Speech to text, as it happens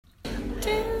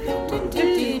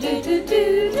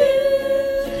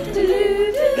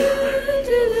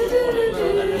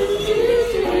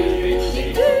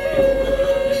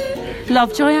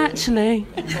Lovejoy, actually.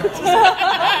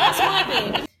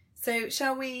 So,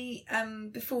 shall we,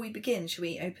 before we begin, shall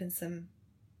we open some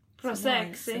Prosecco?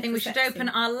 I think we should open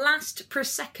our last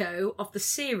Prosecco of the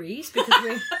series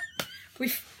because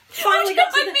we've finally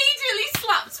got to immediately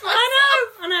slapped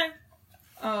myself. I know.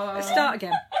 Oh, Let's start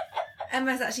again.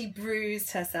 Emma's actually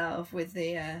bruised herself with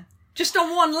the... Just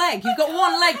on one leg. You've got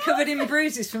one leg covered in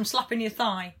bruises from slapping your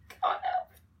thigh.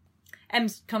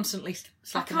 Em's constantly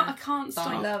slapping I can't thigh. She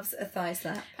stop. loves a thigh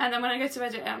slap. And then when I go to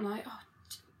edit it, I'm like, oh,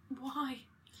 why?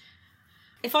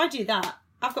 If I do that,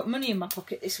 I've got money in my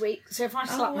pocket this week, so if I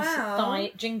slap my wow. thigh,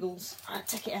 it jingles. I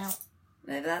take it out.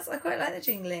 No, but I quite like the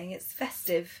jingling. It's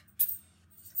festive.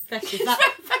 Festive.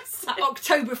 That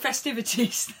October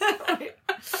festivities.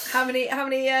 How many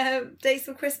days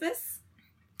till Christmas?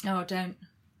 Oh, don't.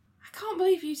 I can't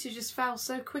believe you two just fell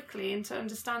so quickly into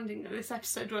understanding that this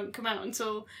episode won't come out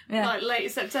until like late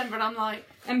September, and I'm like,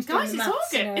 Em's guys, doing it's the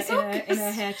maths August. It's August. in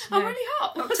her head. I'm No. really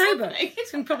hot. What's October. happening?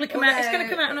 It's going to probably come out. It's going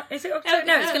to come out. Is it October?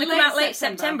 No, No, it's going to come late out late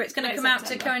September. September. It's going to Late come out to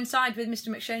September. coincide with Mr.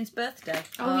 McShane's birthday.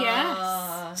 Oh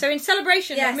yes. So in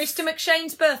celebration Yes. of Mr.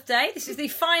 McShane's birthday, this is the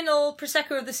final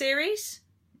Prosecco of the series.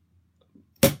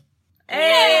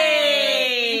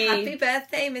 Hey! Happy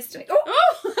birthday, Mr.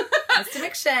 Oh! Mr.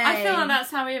 McShane. I feel like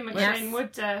that's how Ian McShane Yes.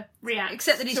 would react.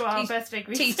 Except that he's to our birthday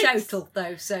greetings. teetotal,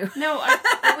 though, so... No,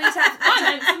 I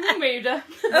meant something weirder.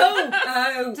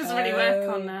 Oh! Doesn't really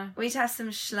work on. We'd have some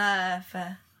schlur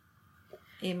for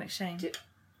Ian McShane.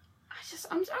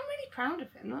 I'm really proud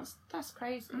of him. That's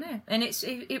crazy. No, and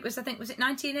it was, I think, was it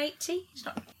 1980? It's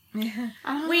not... And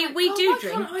I'm We like, do why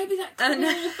drink. Can't I be that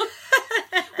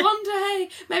cool? One day,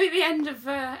 maybe at the end of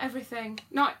everything.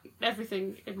 Not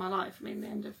everything in my life. I mean, the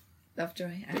end of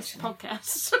Lovejoy, this actually.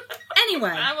 podcast. Anyway.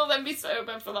 I will then be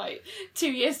sober for like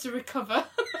 2 years to recover.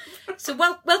 So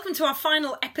welcome to our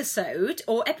final episode,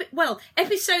 or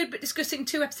episode but discussing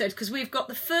 2 episodes, because we've got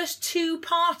the first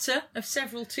 2-parter of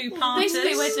several 2-parters.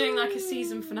 Basically, we're doing like a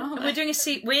season finale. We're doing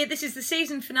this is the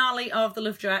season finale of the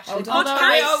Lovejoy Actually Although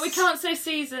podcast. we can't say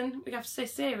season. We have to say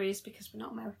series because we're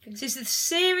not American. This is the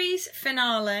series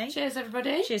finale. Cheers,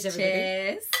 everybody. Cheers, everybody.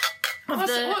 Cheers. Of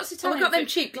What's the- it Oh, telling? we've got them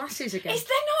cheap glasses again.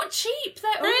 They're not cheap.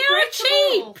 They're They are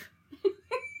unbreakable.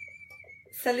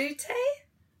 Salute.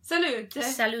 Salute.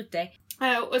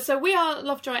 Salute. So we are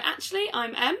Lovejoy Actually.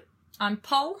 I'm Em. I'm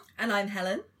Paul. And I'm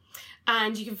Helen.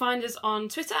 And you can find us on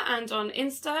Twitter and on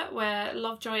Insta. We're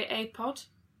Lovejoy APod.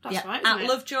 That's right, isn't at it?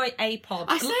 Lovejoy APod.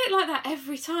 I say it like that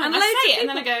every time. And I loads say of it and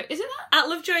then I go, is it that? At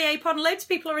Lovejoy APod, loads of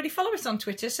people already follow us on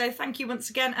Twitter, so thank you once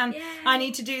again. And Yay. I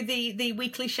need to do the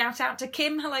weekly shout out to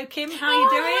Kim. Hello, Kim. How are you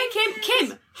doing? Hi,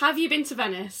 Kim, have you been to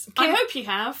Venice? I Kim- hope you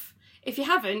have. If you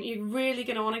haven't, you're really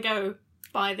going to want to go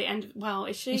by the end of... Well,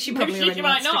 is she? She Maybe probably already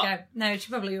might wants to not. go. No,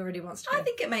 she probably already wants to go. I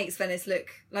think it makes Venice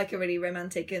look like a really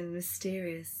romantic and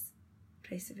mysterious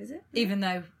place to visit. Even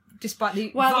though, despite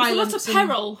the Well, there's a violence lot of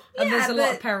peril. and there's a Yeah, lot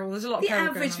but of peril. There's a lot of The peril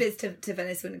average going on. visitor to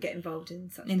Venice wouldn't get involved in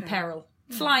such In peril.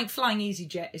 Flying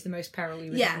EasyJet is the most peril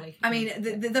you would Yeah, normally... I mean,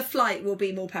 the flight will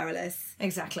be more perilous.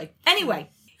 Exactly. Anyway.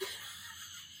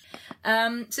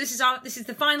 So this is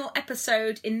the final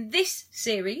episode in this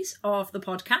series of the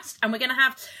podcast, and we're going to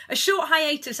have a short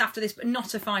hiatus after this, but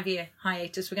not a 5-year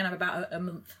hiatus. We're going to have about a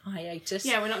month hiatus.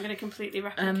 Yeah, we're not going to completely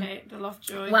replicate the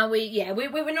Lovejoy. Well,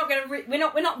 we're not going to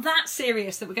we're not that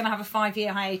serious that we're going to have a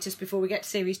 5-year hiatus before we get to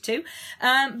series 2.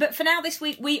 But for now, this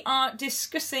week we are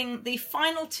discussing the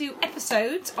final 2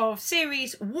 episodes of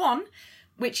series 1,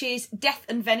 which is Death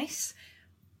and Venice,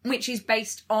 which is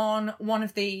based on one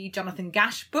of the Jonathan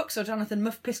Gash books, or Jonathan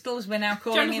Muff Pistol, as we're now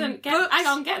calling him. hang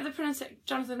on, get the pronunciation.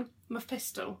 Jonathan Muff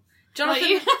Pistol. Jonathan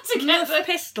Like, you have to get Muff the-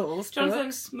 Pistols Jonathan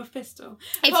books. Muff Pistol.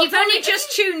 If Well, you've only have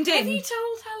just you- tuned in... Have you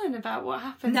told Helen about what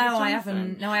happened? No, with I Jonathan?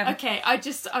 haven't. No, I haven't. Okay,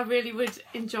 I really would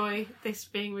enjoy this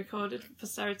being recorded for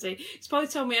posterity. He's probably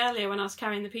told me earlier when I was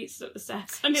carrying the pizzas up the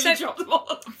stairs. I nearly dropped them all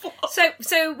on the floor.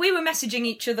 So we were messaging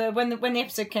each other when the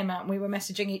episode came out. We were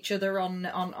messaging each other on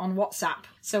WhatsApp.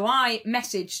 So I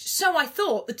messaged. So I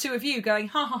thought the two of you going,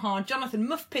 ha ha ha, Jonathan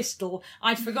Muff Pistol.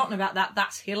 I'd forgotten about that.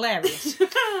 That's hilarious. But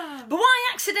what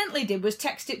I accidentally did was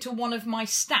text it to one of my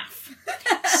staff.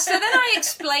 So then I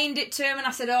explained it to him, and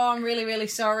I said, "Oh, I'm really really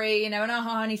sorry,"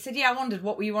 and he said, "Yeah, I wondered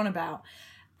what were you on about."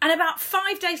 And about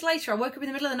 5 days later, I woke up in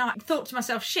the middle of the night and thought to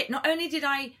myself, "Shit! Not only did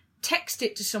I text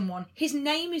it to someone, his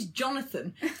name is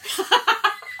Jonathan."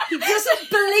 He doesn't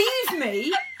believe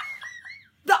me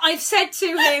that I've said to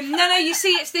him, no, you see,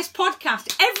 it's this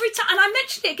podcast. Every time, and I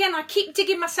mentioned it again, I keep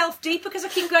digging myself deeper because I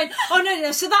keep going, oh,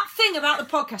 no, so that thing about the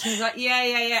podcast. And he's like,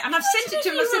 yeah. And I've sent it to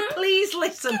him and I said, please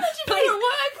listen. Please.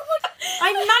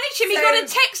 I managed him. He got a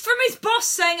text from his boss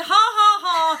saying, ha, ha,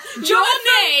 ha. Your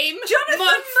name, Jonathan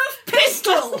Muff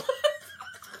pistol.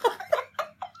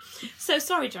 So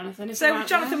sorry, Jonathan. if So, you're out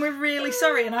Jonathan, there. we're really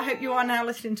sorry, and I hope you are now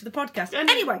listening to the podcast.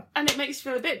 Anyway, and it makes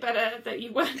you feel a bit better that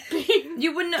you weren't being.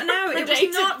 you wouldn't know. It was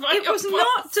Predated not. by It your was boss.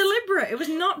 not deliberate. It was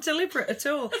not deliberate at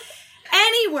all.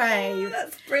 Anyway,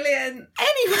 That's brilliant.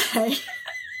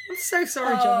 I'm so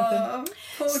sorry, Jonathan. Oh,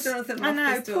 poor Jonathan. I know,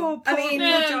 Muffpistol. poor I mean,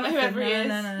 Jonathan. Whoever he is.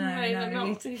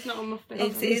 No. He's not a muff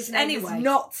his name Anyway. is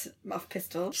not Muff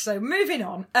Pistol. So moving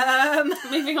on.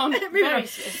 Moving on. Moving Very on.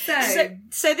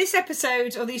 swift. So this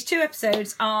episode, or these two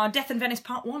episodes, are Death in Venice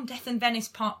Part 1, Death in Venice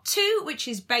Part 2, which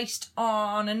is based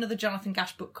on another Jonathan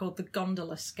Gash book called The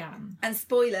Gondola Scam. And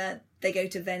spoiler, they go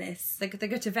to Venice. They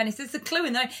go to Venice. There's the clue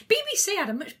in there. BBC had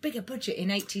a much bigger budget in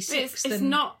 86 It's than...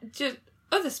 not just.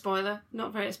 Other spoiler,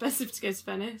 not very expensive to go to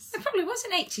Venice. It probably was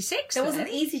in 86. There wasn't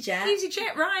EasyJet.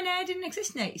 EasyJet, Ryanair didn't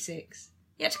exist in 86.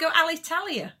 You had to go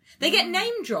Alitalia. They get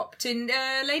name dropped in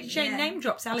Lady Jane Yeah. name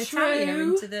drops Alitalia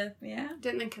True. into the. Yeah.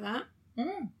 Didn't think of that.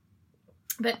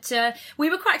 But we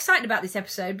were quite excited about this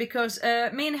episode because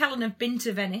me and Helen have been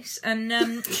to Venice and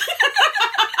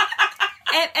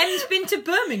Em's been to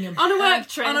Birmingham On a work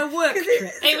trip. On a work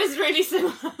trip. It was really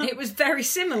similar. It was very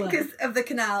similar. Because of the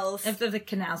canals. Of the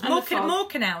canals, And more the fog.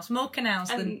 more canals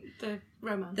And the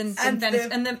romance. than And Venice,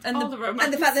 the- and All the the romance.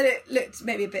 and the fact that it looked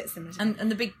maybe a bit similar to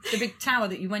and the big tower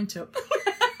that you went up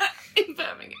in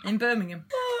Birmingham. in Birmingham.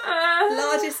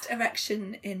 largest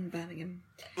erection in Birmingham.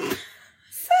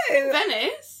 So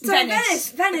Venice. So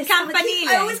Venice. Campanile.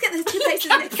 I always get the two places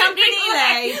mixed up.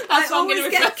 Campanile. That's what I'm always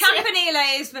going to get refer to.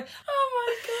 Campanile is,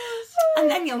 Oh my and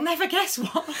then you'll never guess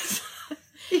what.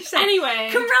 You say, Anyway.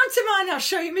 come round to mine. I'll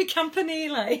show you me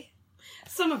Campanile. god.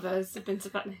 Some of us have been to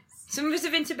Venice. Some of us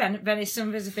have been to Venice. Some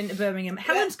of us have been to Birmingham.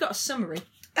 Helen's got a summary.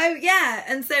 Oh, yeah.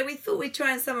 And so we thought we'd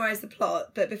try and summarise the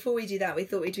plot. But before we do that, we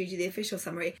thought we'd read you the official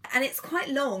summary. And it's quite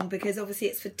long because obviously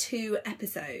it's for 2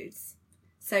 episodes.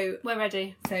 So We're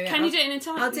ready. yeah, Can you do it in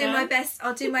Italian? I'll do my best.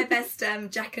 I'll do my best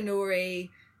Jackanory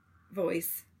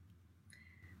voice.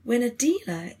 When a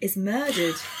dealer is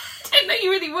murdered I didn't know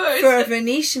you really would. for a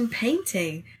Venetian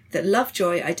painting that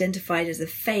Lovejoy identified as a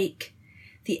fake,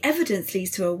 the evidence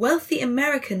leads to a wealthy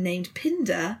American named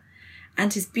Pinder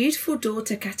and his beautiful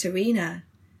daughter Caterina.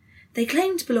 They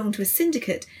claim to belong to a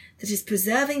syndicate that is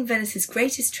preserving Venice's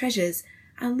greatest treasures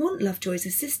and want Lovejoy's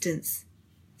assistance.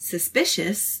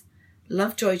 Suspicious,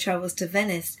 Lovejoy travels to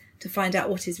Venice to find out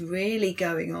what is really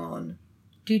going on.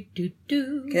 Do. Okay,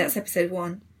 that's episode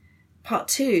 1. Part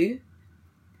 2.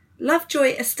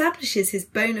 Lovejoy establishes his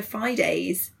bona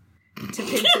fides to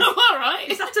Pinter's, All right.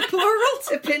 Is that a plural?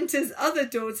 to Pinter's other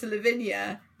daughter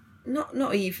Lavinia. Not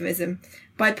a euphemism.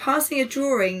 By passing a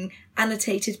drawing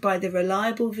annotated by the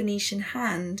reliable Venetian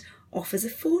hand off as a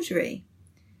forgery.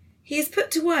 He is put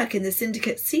to work in the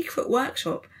syndicate's secret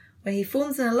workshop where he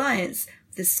forms an alliance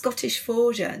with a Scottish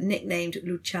forger nicknamed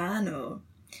Luciano.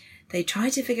 They try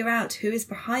to figure out who is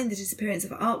behind the disappearance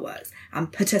of artworks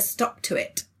and put a stop to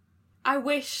it. I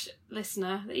wish,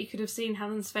 listener, that you could have seen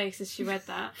Helen's face as she read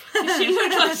that. She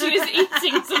looked like she was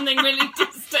eating something really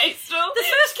distasteful. The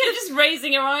first kept just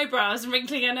raising her eyebrows and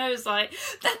wrinkling her nose like,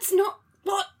 that's not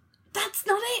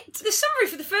it. The summary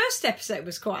for the first episode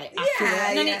was quite accurate,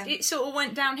 and then yeah. it sort of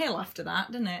went downhill after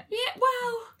that, didn't it? Yeah,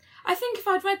 well, I think if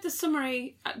I'd read the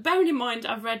summary, bearing in mind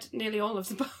I've read nearly all of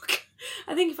the book,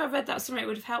 I think if I read that summary it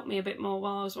would have helped me a bit more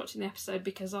while I was watching the episode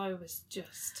because I was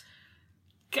just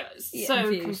so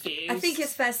confused. I think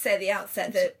it's fair to say at the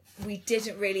outset that we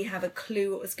didn't really have a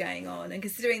clue what was going on, and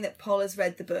considering that Paul has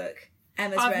read the book,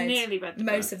 Emma's I've nearly read the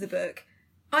most book. of the book.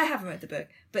 I haven't read the book,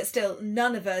 but still,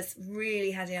 none of us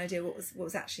really had any idea what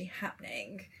was actually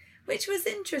happening, which was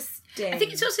interesting. I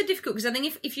think it's also difficult because I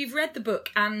think if you've read the book,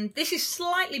 and this is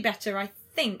slightly better, I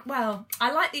think. Well,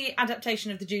 I like the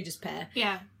adaptation of the Judas Pair.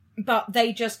 Yeah. But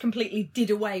they just completely did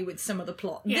away with some of the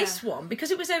plot. Yeah. This one, because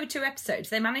it was over 2 episodes,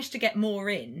 they managed to get more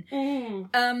in.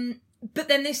 Mm. But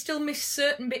then they still missed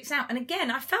certain bits out. And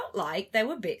again, I felt like there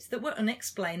were bits that were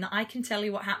unexplained that I can tell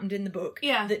you what happened in the book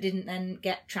Yeah. that didn't then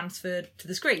get transferred to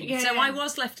the screen. Yeah, so yeah. I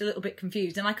was left a little bit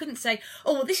confused. And I couldn't say,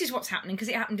 oh, well, this is what's happening because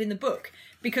it happened in the book.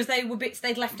 Because they were bits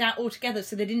they'd left out altogether,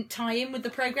 so they didn't tie in with the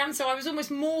programme. So I was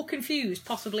almost more confused,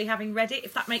 possibly having read it,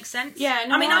 if that makes sense. Yeah,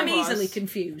 no, I mean, I I'm was. easily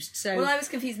confused. So Well, I was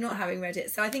confused not having read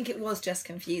it, so I think it was just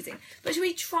confusing. But should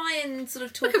we try and sort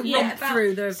of talk we could a bit romp about...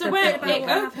 through the... So the where about it what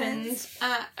opens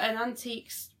at an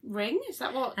antiques ring, is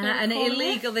that what? an they're calling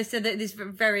illegal. it? They said that this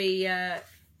very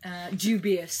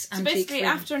dubious So antique basically, ring.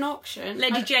 after an auction,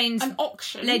 Lady Jane's an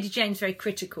auction. Lady Jane's very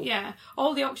critical. Yeah,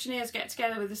 all the auctioneers get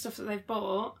together with the stuff that they've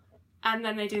bought, and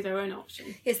then they do their own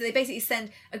auction. Yeah, so they basically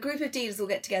send a group of dealers will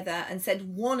get together and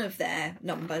send one of their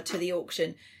number to the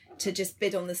auction to just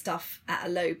bid on the stuff at a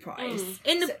low price.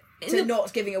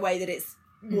 Not giving away that it's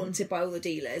wanted by all the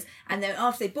dealers. And then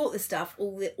after they bought the stuff,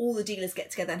 all the dealers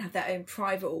get together and have their own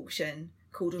private auction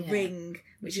called a ring,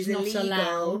 which is not illegal.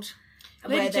 allowed.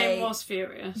 Lady Jane was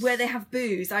furious. Where they have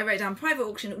booze. I wrote down private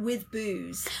auction with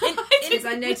booze. Because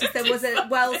I noticed there was a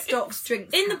well-stocked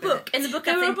drinks in the book. They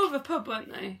were above a pub,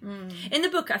 weren't they? In the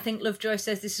book, I think Lovejoy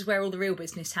says this is where all the real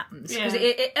business happens, because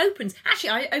it opens.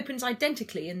 Actually, it opens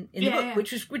identically in the book,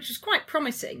 which was quite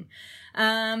promising.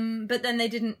 But then they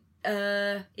didn't.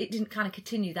 It didn't kind of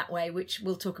continue that way, which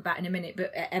we'll talk about in a minute.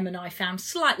 But Em and I found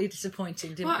slightly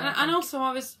disappointing, didn't we? And also,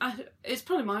 it's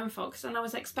probably my own fault, because I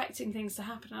was expecting things to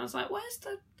happen. I was like, "Where's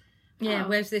the?"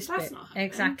 Where's this that's bit? Not happened.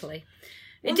 Exactly.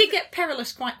 It did get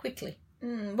perilous quite quickly.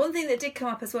 One thing that did come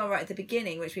up as well right at the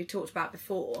beginning, which we've talked about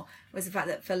before, was the fact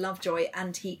that for Lovejoy,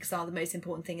 antiques are the most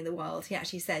important thing in the world. He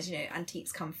actually says,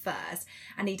 antiques come first.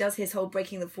 And he does his whole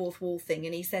breaking the fourth wall thing.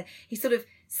 And he sort of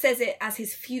says it as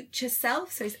his future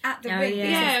self. So he's at the ring.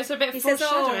 Yeah, it was a bit of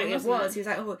foreshadowing, it was. He was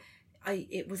like,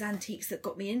 it was antiques that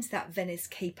got me into that Venice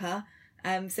caper.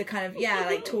 So kind of,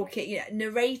 like talking,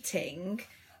 narrating,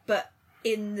 but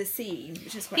in the scene,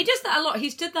 which is quite... He does that a lot. He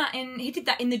did that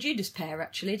in the Judas Pair,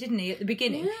 actually, didn't he, at the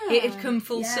beginning? It had come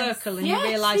full circle, and you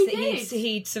realised that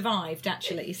he'd survived,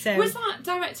 actually. So was that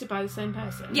directed by the same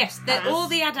person? Yes, all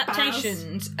the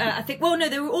adaptations. I think. Well,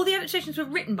 no, all the adaptations were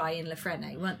written by Ian La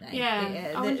Frenais, weren't they?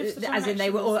 Yeah, I wonder if the as in they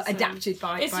were all direction was the adapted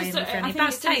by Ian La Frenais.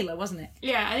 Baz Taylor, wasn't it?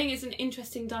 Yeah, I think it's an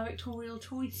interesting directorial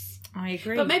choice. I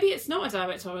agree, but maybe it's not a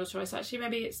directorial choice. Actually,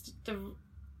 maybe it's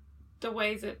the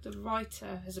way that the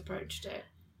writer has approached it.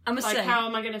 I must say, how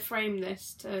am I going to frame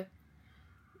this to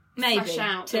maybe flesh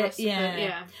out the rest of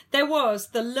it? There was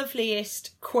the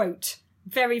loveliest quote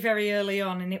very, very early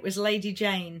on, and it was Lady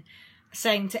Jane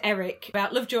saying to Eric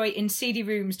about Lovejoy in seedy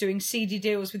rooms doing seedy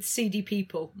deals with seedy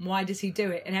people. Why does he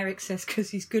do it? And Eric says, because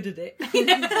he's good at it. I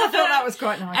thought that was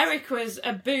quite nice. Eric was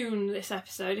a boon this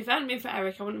episode. If it hadn't been for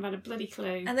Eric, I wouldn't have had a bloody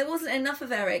clue. And there wasn't enough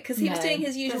of Eric, because he was doing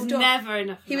his usual job. Never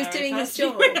enough of He was Eric, doing his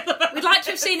job. We'd like to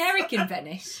have seen Eric in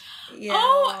Venice. Yeah. My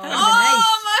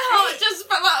heart just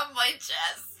fell out of my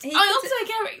chest. I'll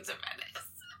take Eric to Venice.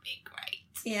 It'd be great.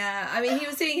 Yeah, I mean, he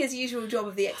was doing his usual job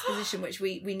of the exposition, which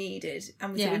we needed.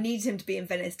 And so we needed him to be in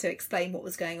Venice to explain what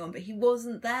was going on, but he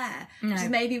wasn't there. No. Which is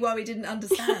maybe why we didn't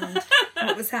understand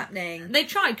what was happening. They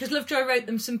tried, because Lovejoy wrote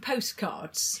them some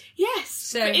postcards. Yes,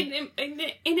 so but in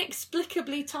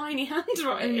inexplicably tiny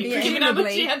handwriting, Yeah. given how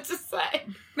much he had to say.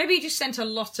 Maybe he just sent a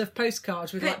lot of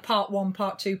postcards with like part 1,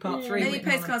 part 2, part 3. Maybe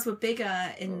postcards were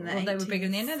bigger in the 80s. They were bigger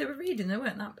in the end. No, they were reading. They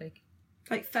weren't that big.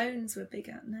 Like phones were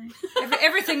bigger, no?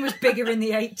 Everything was bigger in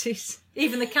the 80s.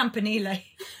 Even the Campanile.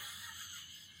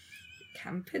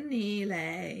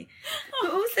 Campanile.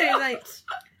 But also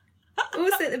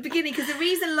at the beginning, because the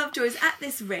reason Lovejoy is at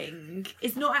this ring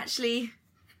is not actually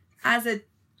as a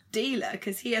dealer,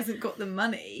 because he hasn't got the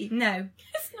money. No.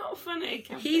 It's not funny.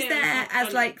 He's there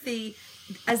as like the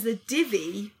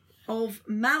divvy of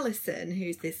Malison, who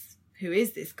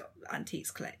is this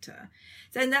antiques collector.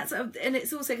 So and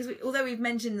it's also because although we've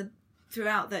mentioned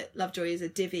throughout that Lovejoy is a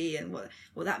divvy and what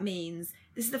that means,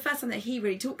 this is the first time that he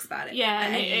really talks about it. Yeah,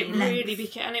 and it really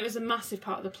became, and it was a massive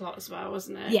part of the plot as well,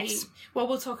 wasn't it? Yes.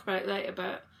 We'll talk about it later,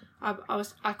 but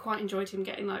I quite enjoyed him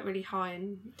getting like really high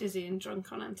and dizzy and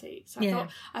drunk on antiques.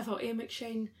 I thought Ian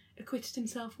McShane acquitted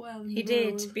himself well. He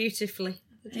did beautifully.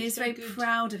 He was very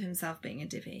proud of himself being a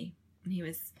divvy, and he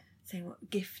was saying what a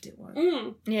gift it was.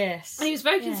 Yes, and he was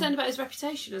very concerned about his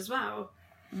reputation as well.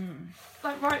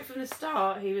 Like right from the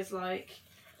start, he was like,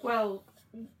 "Well,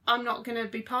 I'm not going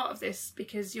to be part of this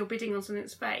because you're bidding on something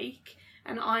that's fake,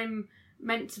 and I'm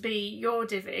meant to be your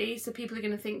divvy, so people are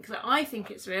going to think that I think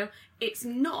it's real. It's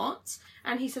not."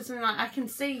 And he said something like, "I can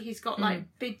see he's got like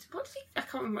bid. What did he? I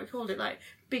can't remember what he called it. Like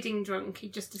bidding drunk. He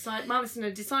just decided. Malison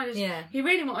had decided he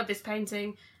really wanted this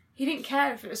painting. He didn't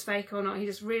care if it was fake or not. He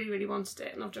just really, really wanted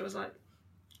it." And Lovejoy was like,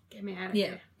 "Get me out of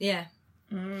here." Yeah.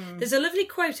 There's a lovely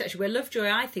quote actually where Lovejoy,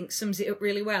 I think, sums it up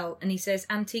really well, and he says,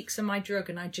 "Antiques are my drug,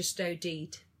 and I just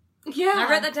OD'd." Yeah, I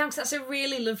wrote that down because that's a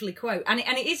really lovely quote, and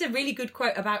it is a really good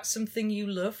quote about something you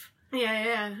love.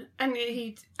 Yeah, and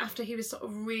after he was sort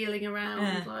of reeling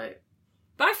around like.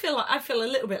 But I feel a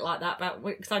little bit like that about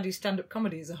because I do stand-up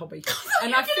comedy as a hobby,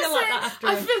 and I feel like that after.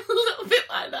 I feel a little bit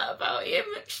like that about Ian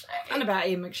McShane. And about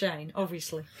Ian McShane,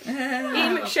 obviously.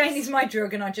 Ian McShane is my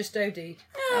drug, and I just OD'd.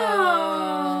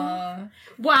 Oh.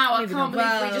 Wow, I can't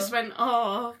believe we just went,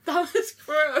 "Oh, that was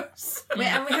gross." And we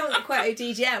haven't quite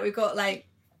OD'd yet. We've got like.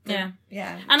 Yeah.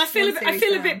 And I feel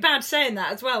a bit bad saying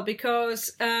that as well,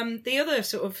 because the other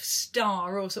sort of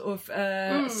star or sort of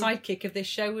sidekick of this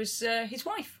show was his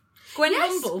wife. Gwen Yes,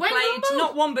 Humble Gwen played Humble.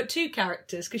 not one but two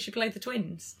characters because she played the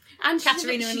twins. And she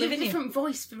Katerina did, and she did a Lavinia. different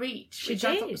voice for each. She which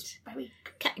I thought did. was very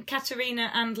good.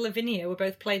 Katerina and Lavinia were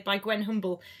both played by Gwen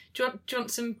Humble. Do you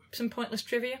want some pointless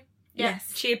trivia?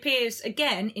 Yes. She appears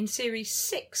again in series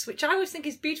 6, which I always think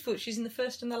is beautiful. She's in the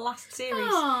first and the last series.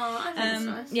 Oh, I think that's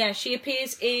nice. Yeah, she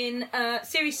appears in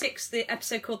series 6, the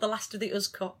episode called The Last of the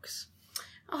Uzcocks.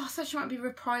 Oh, I thought she might be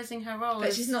reprising her role. But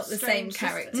as she's not the strange same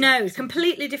character. sister. No,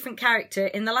 completely different character.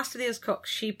 In The Last of the Uzcocks,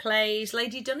 she plays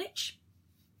Lady Dunwich.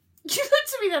 You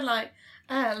looked at me then like,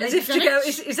 As if to go,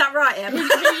 is that right, Em?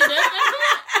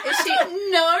 Is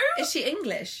she? No. Is she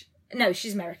English? No,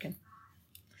 she's American.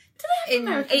 Do they have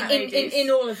American ladies? In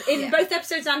all of Yeah. both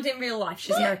episodes and in real life,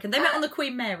 she's American. They met on the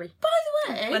Queen Mary By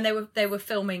the way, when they were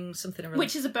filming something around.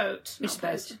 which is a boat. Which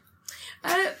not is a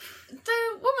boat.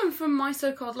 The woman from My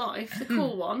So-Called Life, the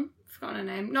cool one, forgotten her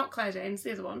name, not Claire Danes,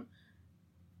 the other one,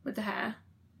 with the hair.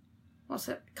 What's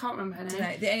it? Can't remember her name.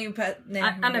 No, the only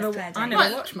name I never Claire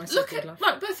watched My look So-Called at, Life.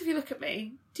 right, both of you look at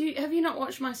me. Have you not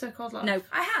watched My So-Called Life? No.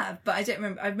 I have, but I don't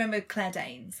remember. I remember Claire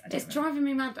Danes. I don't It's remember. driving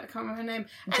me mad that I can't remember her name.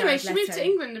 Jared Anyway, she moved Leto. to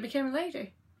England and became a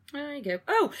lady. There you go.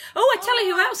 I tell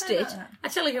you who Oh, else I did. know that. I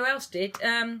tell you who else did.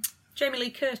 Jamie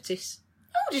Lee Curtis.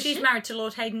 Oh, did She's she? married to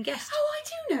Lord Hayden Guest. Oh,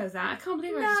 I do know that. I can't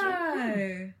believe I just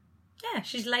No. Yeah,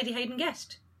 she's Lady Hayden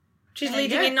Guest. She's There you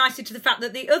leading go. in nicely to the fact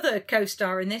that the other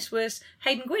co-star in this was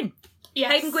Hayden Gwynn.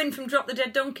 Yes. Hayden Gwynn from Drop the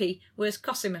Dead Donkey was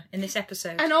Cosima in this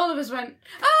episode. And all of us went,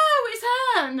 oh, it's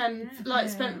her! And then, Yeah.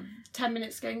 spent 10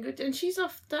 minutes going good. And she's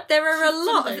off that. There are a she's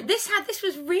lot something. of this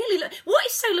was really what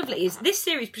is so lovely is this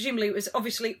series presumably was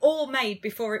obviously all made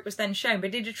before it was then shown,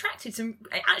 but it attracted some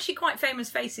actually quite famous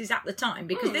faces at the time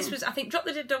because this was, I think, Drop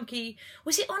the Dead Donkey,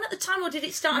 was it on at the time or did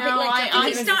it start a bit No, later? I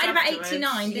It think started it was about afterwards.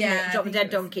 89, didn't Yeah, it? Drop I the think Dead it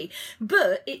was. Donkey,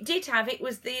 but it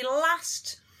was the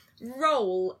last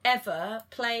role ever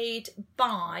played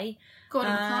by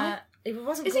Gordon Mackay. It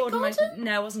wasn't Is it Gordon. Gordon?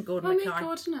 No, it wasn't Gordon Let me Mackay.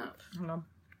 Gordon up. Hang on.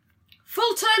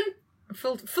 Fulton!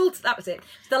 Fulton, that was it.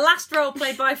 The last role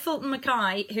played by Fulton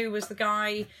Mackay, who was the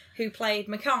guy who played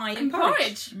Mackay in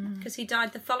Porridge, because he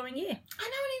died the following year. I know,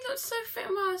 and he looked so fit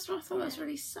and well. I thought that was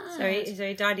really sad. So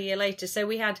he died a year later. So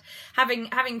we had having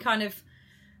kind of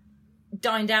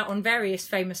dined out on various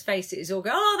famous faces, all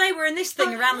go, oh, they were in this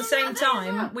thing around the same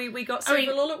time. We got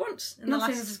several all at once. In the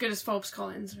Nothing's last... as good as Forbes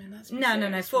Collins. I mean, that's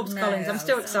No, Forbes Collins. I'm that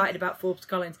still was- excited about Forbes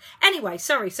Collins. Anyway,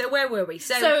 sorry. So where were we?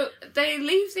 So they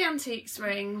leave the antiques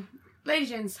ring. Lady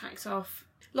Jane's hacked off.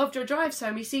 Lovejoy drives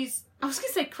home. He sees, I was going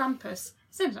to say Krampus.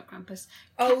 His name's not Krampus.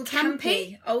 Old Campy.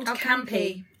 Campy. Old Oh, Campy.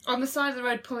 Campy. On the side of the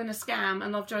road pulling a scam,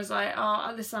 and Lovejoy's like,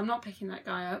 oh, listen, I'm not picking that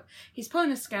guy up. He's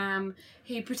pulling a scam.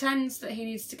 He pretends that he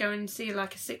needs to go and see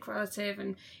like a sick relative,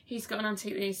 and he's got an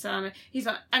antique that he needs to sell. He's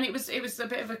like, and it was a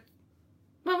bit of a,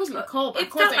 well, it wasn't a callback,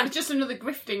 It was felt it? It like- was just another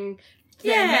grifting thing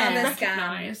Yeah, that he another scam.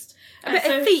 recognised. a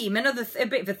bit of theme, a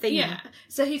bit of a theme. Yeah,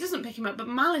 so he doesn't pick him up, but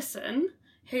Malison,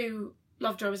 who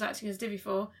Lovejoy was acting as divvy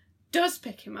for, does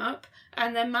pick him up,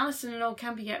 and then Malison and old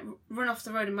Campy get run off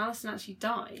the road, and Malison actually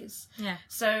dies. Yeah.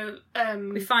 So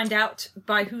We find out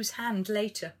by whose hand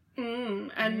later.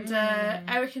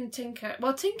 Eric and Tinker.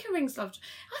 Well, Tinker rings Lovejoy.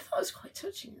 I thought it was quite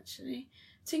touching, actually.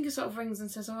 Tinker sort of rings and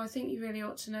says, "Oh, I think you really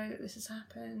ought to know that this has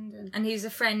happened." And he's a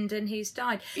friend and he's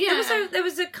died. Yeah. There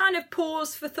was a kind of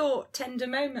pause for thought, tender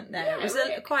moment there. Yeah, it was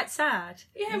really. quite sad.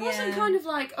 Yeah, it wasn't Yeah. kind of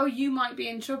like, "Oh, you might be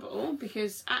in trouble,"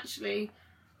 because actually,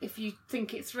 if you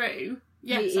think it through.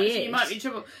 Yes, He actually, you is. might be in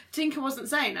trouble. Tinker wasn't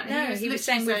saying that. No, he was literally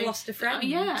saying we've lost a friend. "Oh,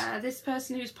 yeah, this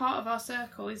person who's part of our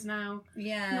circle is now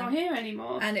Yeah. not here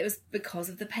anymore." And it was because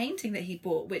of the painting that he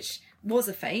bought, which was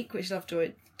a fake, which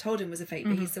Lovejoy told him was a fake,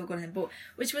 but he still gone ahead and bought,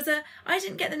 which was I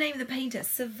didn't get the name of the painter,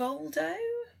 Savoldo?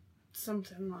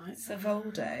 Something like that.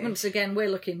 Savoldo. Once again, we're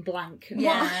looking blank.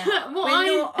 Yeah. What We're I-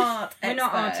 not art We're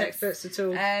not art experts. experts at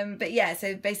all. But yeah,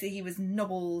 so basically he was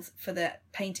nobbled for the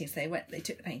painting, so they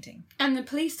took the painting. And the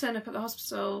police turn up at the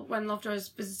hospital when Lovejoy's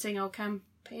visiting Old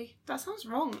Campy. That sounds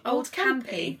wrong. Old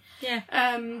Campy. Yeah.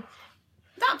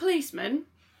 That policeman.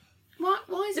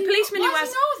 Why is The he? policeman why who is has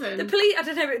he northern? I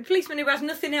don't know, the policeman who has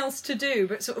nothing else to do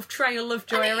but sort of trail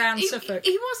Lovejoy And around he, Suffolk.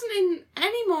 He wasn't in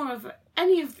any more of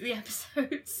any of the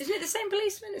episodes. Isn't it the same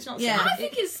policeman? It's not the Yeah. same. I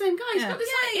think it's the same guy. He's Yeah. got this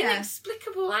Yeah, yeah.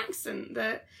 inexplicable accent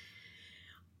that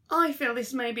I feel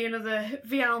this may be another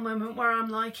VL moment where I'm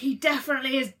like, he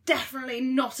definitely is definitely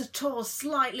not at all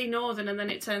slightly northern, and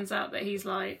then it turns out that he's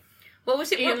like What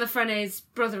was it? Ian Lefrene's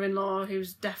brother-in-law,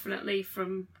 who's definitely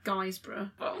from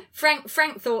Guysborough. Frank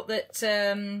thought that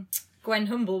Gwen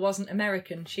Humble wasn't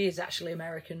American. She is actually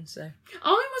American, so...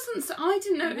 I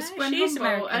didn't know it was No, Gwen she is Humble,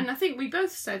 American. and I think we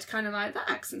both said kind of like, that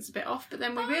accent's a bit off, but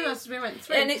then we realised as we went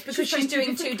through... And it's because she's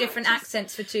doing two different characters.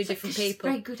 accents for two different people.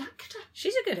 Very good actor.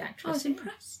 She's a good actress. I was yeah.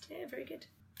 impressed. Yeah, very good.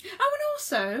 Oh, and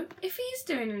also, if he's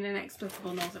doing an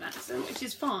inexplicable northern accent, which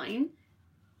is fine,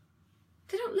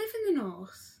 they don't live in the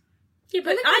north. Yeah,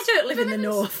 but I don't live in the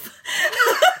north.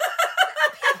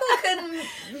 People can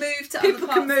move to People other can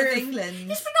parts of move. England.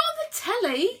 Yes, but not on the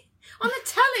telly. On the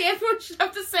telly, everyone should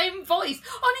have the same voice.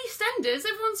 On EastEnders,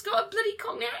 everyone's got a bloody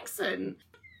Cockney accent.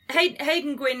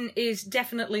 Hayden Gwynn is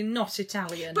definitely not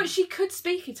Italian. But she could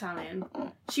speak Italian.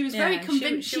 She was Yeah, very she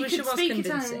convinced. She was could speak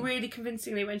convincing. Italian really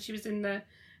convincingly when she was in the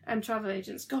travel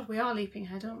agents. God, we are leaping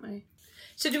ahead, aren't we?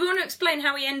 So do we want to explain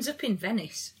how he ends up in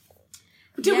Venice?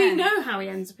 Do we Yeah. know how he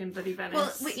ends up in bloody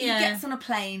Venice? Well, he Yeah. gets on a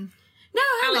plane. no,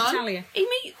 hang on. Alitalia.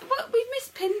 We've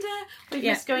missed Pinder. We've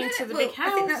Yeah. missed going to the Well, big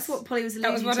house. I think that's what Polly was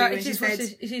That was alluding what to I, when it she is what said,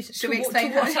 it is. should we to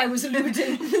explain what how- I was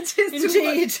alluding? Just to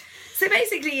Indeed. So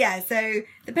basically, yeah, so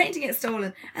the painting gets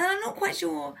stolen, and I'm not quite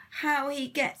sure how he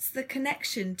gets the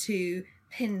connection to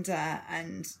Pinder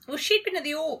and... Well, she'd been at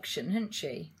the auction, hadn't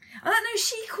she? Oh, no,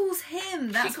 she calls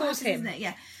him. That's what calls happens, him. isn't it?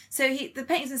 Yeah. So the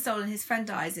painting's been stolen, his friend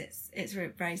dies, it's very,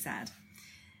 very sad.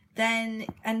 Then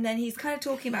he's kind of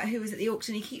talking about who was at the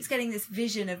auction. He keeps getting this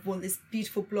vision of this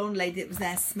beautiful blonde lady that was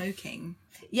there smoking.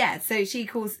 Yeah, so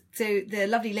the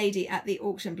lovely lady at the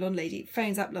auction, blonde lady,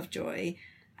 phones up Lovejoy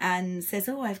and says,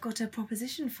 "Oh, I've got a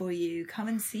proposition for you. Come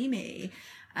and see me."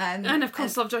 and of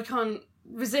course, Lovejoy can't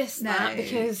resist No. that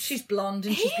because She's blonde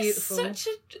and she's beautiful. Such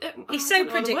a, He's I so don't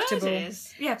know what the word predictable.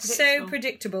 is. Yeah, So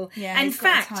predictable. Yeah, In he's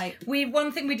got a fact, type.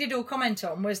 one thing we did all comment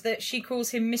on was that she calls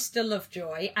him Mr.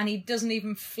 Lovejoy, and he doesn't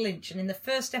even flinch. And in the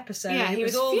first episode, Yeah, it he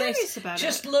was was all furious this about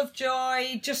just it.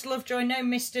 Lovejoy, no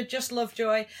Mr. Just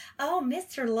Lovejoy. Oh,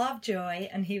 Mr. Lovejoy,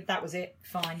 and that was it.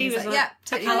 Fine. He He's was like, yeah, I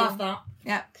totally. love that.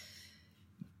 Yeah.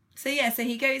 So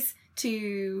he goes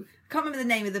to, I can't remember the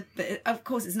name of but of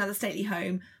course it's another stately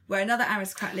home where another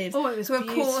aristocrat lives. Oh, it was so of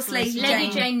course beautiful. Lady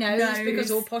Lady Jane knows knows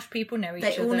because all posh people know each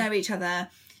they other. all know each other.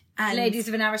 And Ladies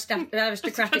of an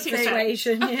aristocratic So-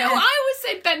 persuasion. No, Yeah. I always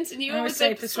say Benton. You I always would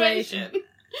say say persuasion.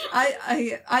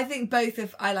 persuasion. I think both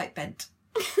of I like bent.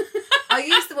 I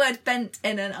used the word bent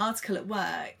in an article at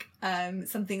work.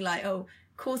 Something like,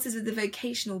 courses with the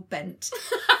vocational bent.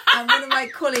 And one of my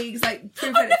colleagues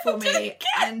proofread it for me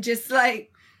and just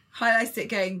highlighted it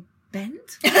going,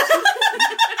 bent? But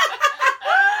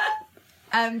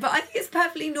I think it's a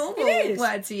perfectly normal It is.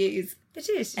 word to use. It is.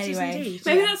 It is Anyway. indeed.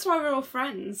 Maybe yeah. that's why we're all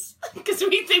friends because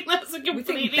we think that's a We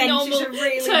completely think bench normal is a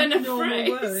really turn of normal phrase.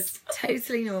 word.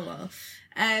 Totally normal.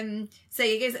 So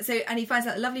he goes. And he finds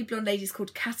out the lovely blonde lady's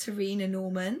called Katerina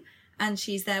Norman, and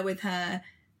she's there with her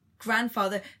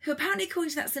grandfather, who apparently,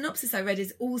 according to that synopsis I read,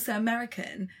 is also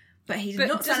American, but he did But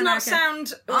not does sound not American.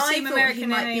 sound or I seem thought American he in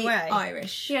might any be way.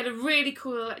 Irish. She had a really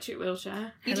cool electric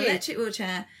wheelchair. He had an electric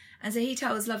wheelchair, and so he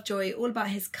tells Lovejoy all about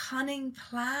his cunning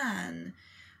plan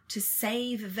to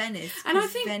save Venice, And I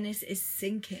because think- Venice is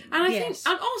sinking. And I Yes. think,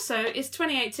 and also, it's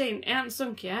 2018. It hasn't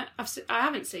sunk yet. I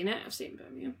haven't seen it. I've seen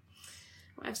Birmingham.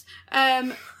 Whatevs.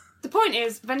 The point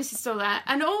is, Venice is still there,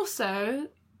 and also,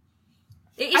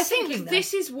 It is I think sinking, though.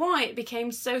 this is why it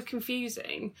became so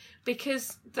confusing,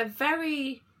 because the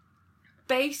very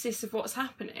basis of what's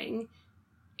happening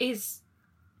is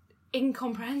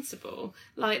incomprehensible.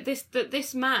 Like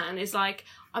this man is like,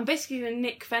 I'm basically gonna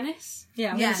nick Venice.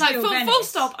 Yeah, Yeah. It's like steal full Venice.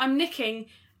 stop. I'm nicking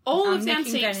all I'm of the nicking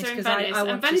antiques Venice are in 'cause I Venice, want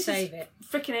and to Venice save is it.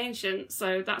 freaking ancient,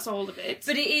 so that's all of it.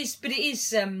 But it is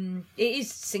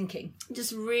sinking.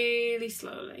 Just really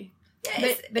slowly.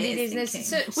 Yeah, But it is. There's sinking.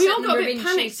 certain We all got a number bit of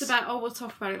panicked inches. about. We'll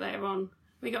talk about it later on.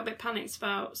 We got a bit panicked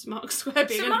about St Mark's Square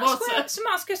being St. underwater.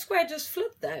 Mark's Square does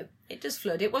flood, though. It does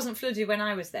flood. It wasn't flooded when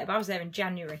I was there, but I was there in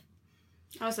January.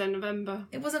 I was there in November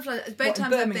It wasn't flooded. What, Both in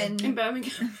times I've Birmingham? been. in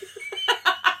Birmingham.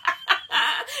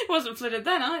 It wasn't flooded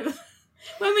then either.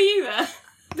 When were you there?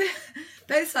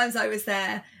 Both times I was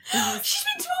there She's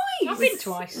been twice. I've been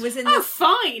twice. was in Oh, the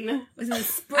fine. was in the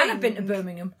spring. And I've been to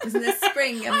Birmingham. Was in the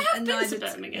spring. And, I have and been to neither-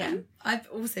 Birmingham. Yeah, I've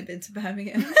also been to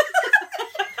Birmingham.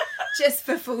 Just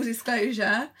for full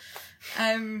disclosure.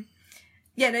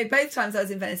 Both times I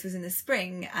was in Venice was in the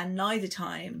spring, and neither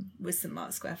time was St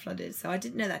Mark's Square flooded. So I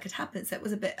didn't know that could happen. So it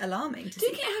was a bit alarming to Do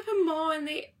you see. think it happened more in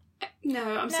the... No,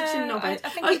 I'm such a No, knobhead. I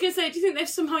think I was it- going to say, do you think they've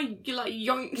somehow yoinked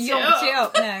Yonked it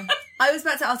up, no. I was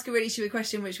about to ask a really stupid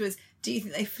question, which was, do you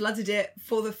think they flooded it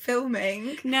for the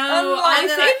filming? No,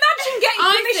 Imagine getting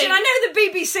permission. I know the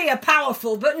BBC are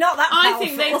powerful, but not that powerful. I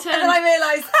think they And then turned. I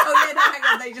realised, oh yeah, no, hang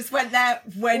on, they just went there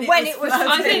when it was flooded.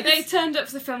 I think they turned up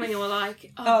for the filming and were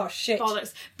like, Oh, shit.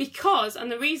 bollocks.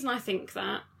 And the reason I think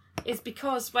that is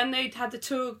because when they'd had the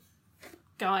tour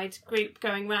guide group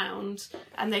going round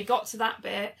and they got to that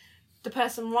bit, the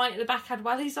person right at the back had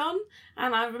wellies on,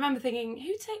 and I remember thinking,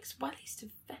 who takes wellies to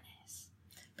Venice?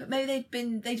 But maybe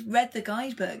they'd read the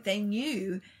guidebook. They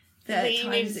knew that That at you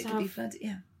times needed it to could be have- flooded.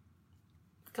 Yeah,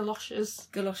 Galoshes.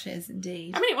 galoshes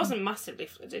indeed. I mean, it wasn't massively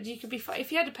flooded. You could be fine.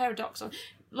 If you had a pair of Docs on,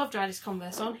 Lovejoy had his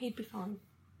Converse on, he'd be fine.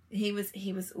 He was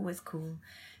always cool.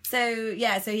 So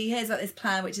he hears about this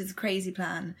plan, which is a crazy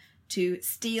plan to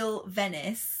steal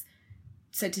Venice,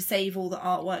 so to save all the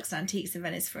artworks and antiques in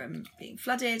Venice from being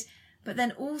flooded. But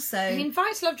then also... He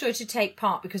invites Lovejoy to take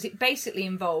part because it basically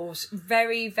involves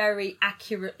very, very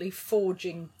accurately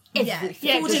forging everything.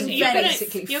 Yeah, Forging you're going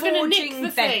to nick forging the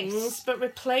Venice. things, but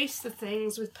replace the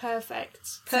things with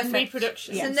perfect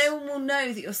reproductions. So no one will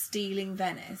know that you're stealing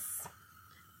Venice.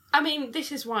 I mean,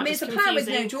 this is why I mean, it's a plan with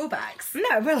no drawbacks.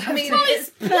 No, well, I mean, Well, it's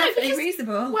it's- perfectly because-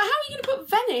 reasonable. Well, how are you going to put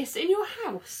Venice in your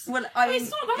house? Well, I mean,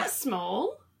 it's not that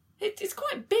small. It's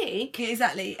quite big.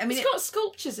 Exactly. I mean, It's got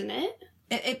sculptures in it.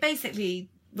 it basically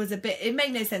was a bit... It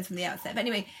made no sense from the outset. But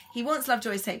anyway, he wants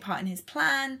Lovejoy to take part in his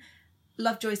plan.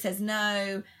 Lovejoy says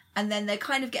no. And then they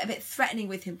kind of get a bit threatening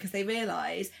with him because they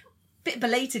realise, a bit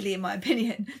belatedly in my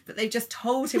opinion, that they've just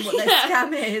told him what their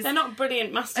scam is. They're not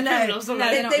brilliant master No, criminals, are no,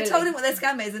 they? they're not They've really. told him what their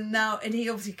scam is, and he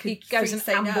obviously could he goes freely and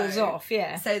say ambles no. off,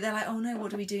 yeah. So they're like, oh no, what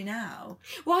do we do now?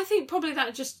 Well, I think probably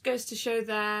that just goes to show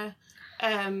their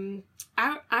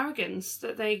arrogance,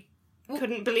 that they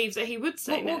couldn't believe that he would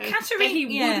say no. well, Catherine- that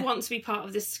he yeah. would want to be part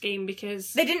of this scheme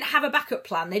because... They didn't have a backup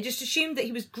plan. They just assumed that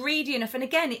he was greedy enough. And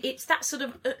again, it's that sort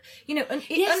of, Yes, that's it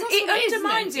what it is,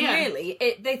 undermines isn't him, it? Yeah.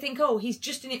 really. They think, oh, he's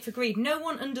just in it for greed. No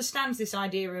one understands this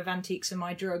idea of antiques are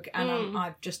my drug and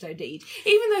I've just OD'd.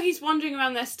 Even though he's wandering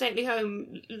around their stately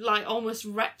home, like, almost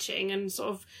retching and sort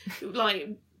of,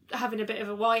 like, having a bit of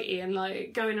a whitey and,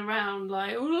 like, going around,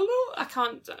 like,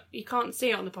 you can't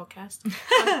see it on the podcast.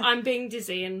 I'm being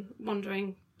dizzy and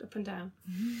wandering up and down.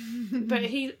 But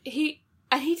he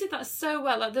did that so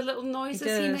well, like the little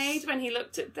noises he does. made when he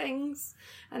looked at things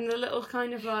and the little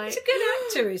kind of like... He's a good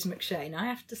actor, is McShane, I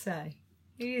have to say.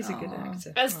 He is a good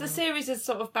actor. As the series has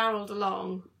sort of barreled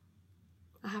along,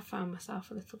 I have found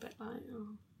myself a little bit like,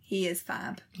 oh. He is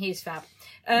fab. He is fab.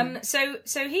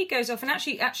 So he goes off, and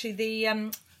actually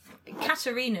the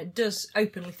Katerina does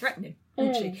openly threaten him,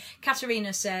 doesn't she?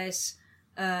 Katerina says,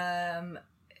 you're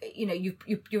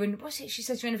in, what's it? She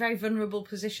says you're in a very vulnerable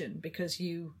position because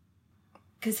you...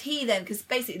 Because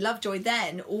basically Lovejoy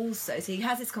then also, so he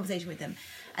has this conversation with them,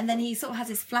 and then he sort of has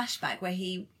this flashback where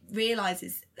he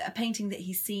realises that a painting that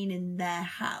he's seen in their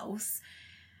house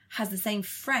has the same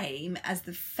frame as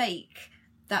the fake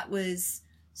that was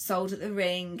sold at the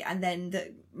Ring and then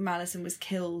that Malison was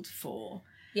killed for.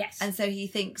 Yes. And so he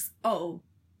thinks, oh,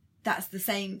 that's the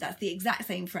exact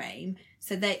same frame.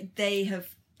 So they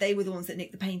were the ones that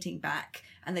nicked the painting back,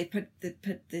 and they put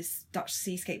this Dutch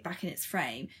seascape back in its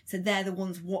frame. So they're the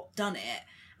ones what done it.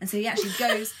 And so he actually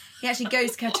goes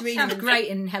to Katerina. Sounds great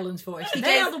in Helen's voice. They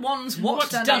goes, are the ones what's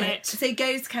done it. So he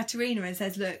goes to Katerina and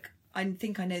says, look, I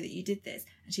think I know that you did this.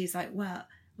 And she's like, well,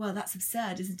 that's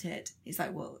absurd, isn't it? He's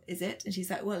like, well, is it? And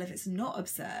she's like, well, if it's not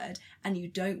absurd and you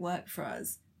don't work for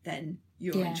us, then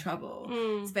you're in trouble.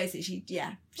 So basically,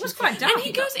 That's quite dark. And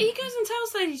he goes and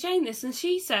tells Lady Jane this, and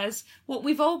she says what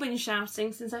we've all been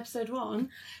shouting since episode 1: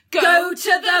 Go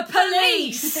to the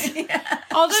police!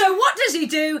 Although, So what does he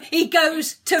do? He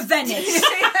goes to Venice.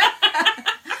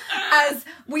 as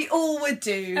we all would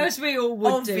do. As we all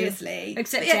would obviously. do.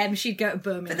 Except But yeah, Em, she'd go to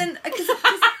Birmingham. But then, because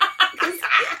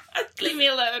leave me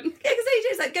alone.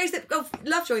 he's like, goes to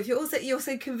Lovejoy, if you're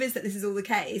so convinced that this is all the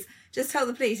case, just tell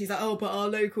the police. He's like, oh, but our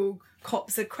local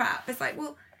cops are crap. It's like,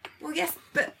 well, yes,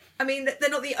 but I mean, they're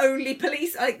not the only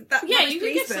police. Like that. Yeah, Rubbish you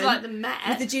could get to policeman like the Met.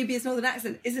 with the dubious northern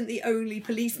accent isn't the only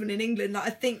policeman in England that I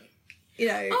think, you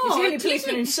know. He's the only do you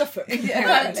policeman think- in Suffolk. But do you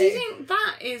apparently. think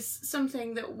that is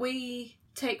something that we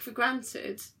take for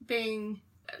granted,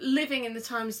 living in the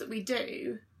times that we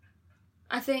do?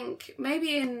 I think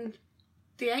maybe in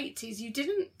the 80s you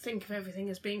didn't think of everything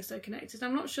as being so connected.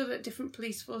 I'm not sure that different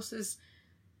police forces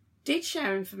did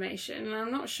share information, and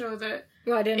I'm not sure that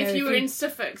Well, I don't know if you were in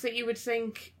Suffolk that you would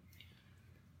think,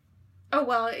 oh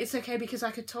well, it's okay because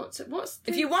I could talk to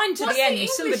If you wind to what's the end,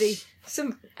 English-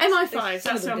 some MI5, some that's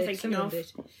of what I'm them did, thinking some of. them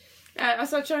did. I was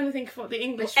trying to think of what the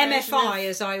English version MFI, of,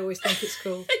 as I always think it's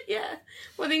called. yeah,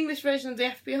 what the English version of the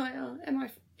FBI are.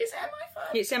 Is it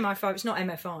MI5? It's MI5. It's not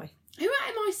MFI. Who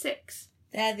are MI6?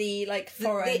 They're the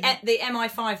foreign, The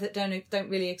MI5 that don't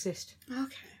really exist.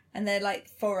 Okay. and they're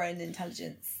foreign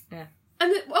intelligence. Yeah.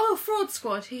 And Fraud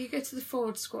Squad. He could go to the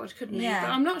Fraud Squad, couldn't he? Yeah. But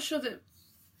I'm not sure that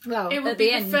Well, it would at be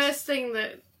the the end, first thing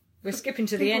that we're skipping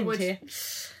to the people end would here.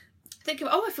 think of.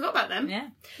 Oh, I forgot about them. Yeah.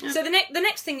 So the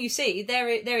next thing you see, there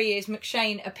he is.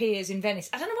 McShane appears in Venice.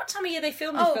 I don't know what time of year they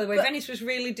filmed this, by the way. but- Venice was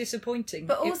really disappointing.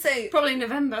 But also, Probably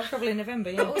November. Probably in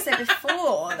November. Yeah. but also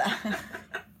before that,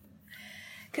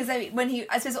 because when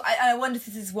I suppose I wonder if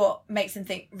this is what makes him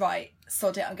think, right,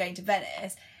 sod it, I'm going to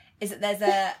Venice. Is that there's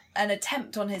an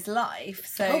attempt on his life?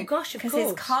 So Oh, gosh, of because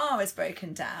his course. car is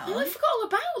broken down. Oh, I forgot all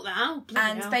about that. Oh, bloody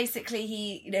And hell. basically,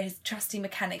 he, his trusty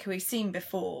mechanic who we've seen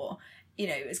before,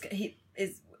 he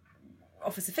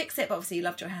offers to fix it, but obviously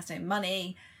Lovejoy has no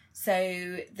money. So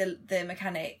the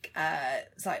mechanic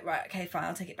is like, right, okay, fine,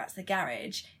 I'll take it back to the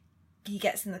garage. He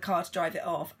gets in the car to drive it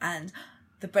off, and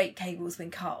the brake cable's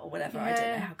been cut or whatever. I don't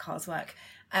Yeah. know how cars work.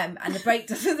 And the brake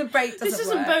doesn't. This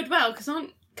doesn't work. bode well because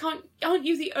aren't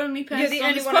you the only person? You're the on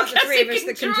only this one of the podcast three of us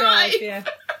that can drive. Yeah.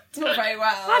 It's not very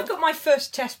well. I've got my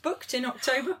first test booked in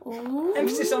October. Ooh.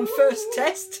 Emphasis on first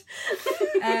test.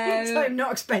 So Um, I'm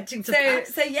not expecting to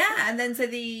pass. so yeah, and then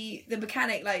the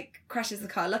mechanic crashes the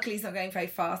car. Luckily, he's not going very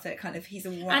fast, so he's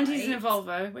all right. And he's in a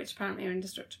Volvo, which apparently are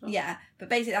indestructible. Yeah, but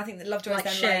basically, I think that Lovejoy's Like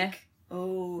then Cher.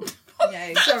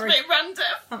 That's Sorry. a bit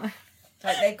random.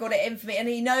 they've got it in for me, and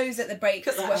he knows that the brakes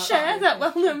Cut that were out. Share that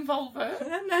well-known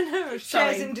Volvo. No.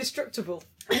 Sorry. Cher's indestructible.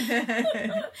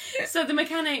 So the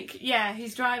mechanic,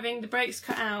 he's driving, the brakes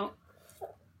cut out.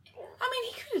 I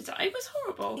mean, he could have died. It was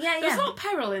horrible. Yeah, There's yeah. a lot of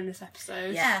peril in this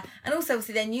episode. Yeah, and also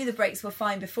obviously they knew the brakes were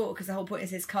fine before because the whole point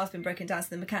is his car's been broken down, so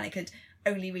the mechanic had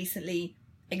only recently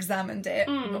examined it.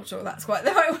 I'm not sure that's quite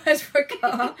the right word for a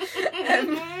car.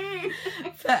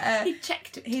 But He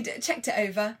checked it. he checked it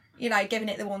over, giving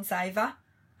it the once over.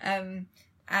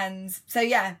 And so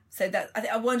that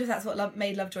I wonder if that's what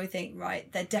made Lovejoy think, right,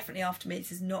 they're definitely after me.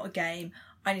 This is not a game.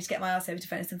 I need to get my arse over to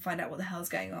Venice and find out what the hell's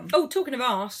going on. Oh, talking of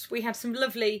arse, we had some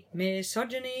lovely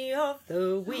misogyny of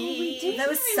the week. did. There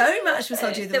was so much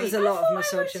misogyny. There was a lot of I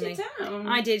wrote misogyny. it down.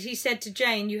 I did. He said to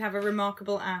Jane, "You have a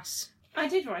remarkable ass." I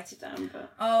did write it down,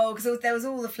 but Oh, because there was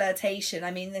all the flirtation.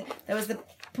 I mean, there was the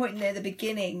point near the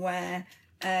beginning where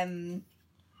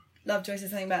Lovejoy said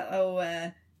something about,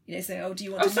 saying, "Oh, do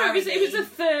you want to marry me?" it was the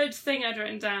third thing I'd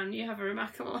written down. You have a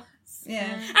remarkable ass. Yeah.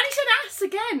 And he said ass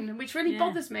again, which really Yeah.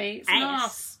 bothers me. It's an Ass.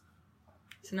 ass.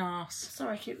 It's an arse.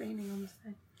 Sorry, I keep leaning on this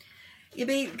thing. Yeah,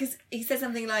 because he said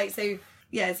something like, I'd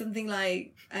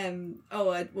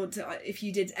want to, if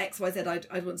you did X, Y, Z,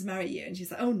 I'd want to marry you. And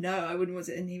she's like, oh no, I wouldn't want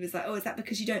it. And he was like, oh, is that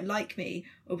because you don't like me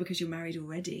or because you're married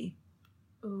already?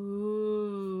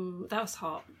 Ooh, that was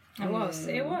hot. It was.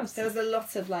 It was. There was a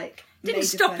lot of Didn't major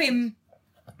stop flirting. him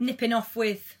nipping off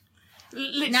with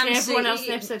Literally Nancy, everyone else in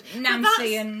the episode.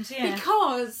 Nancy and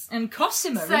Because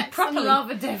Cosima. sex and love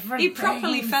are different. He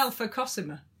properly things. fell for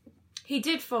Cosima. He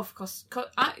did fall for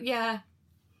yeah.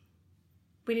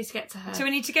 We need to get to her. So we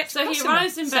need to get to So he Cosima.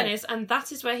 arrives in Venice, and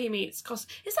that is where he meets Is that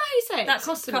how you say it? That's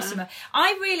Cosima.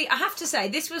 I have to say,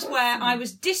 this was where I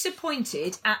was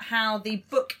disappointed at how the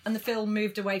book and the film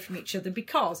moved away from each other,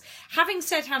 because having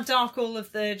said how dark all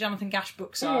of the Jonathan Gash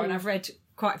books are, and I've read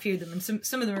quite a few of them, and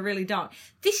some of them are really dark,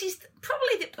 this is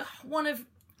probably one of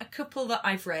a couple that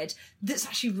I've read that's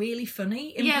actually really funny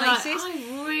in places.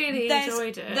 I really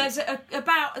enjoyed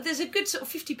it. There's a good sort of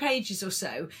 50 pages or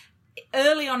so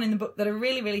early on in the book that are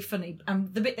really, really funny,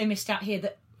 and the bit they missed out here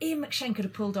that Ian McShane could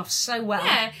have pulled off so well.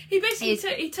 Yeah, he basically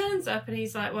he turns up and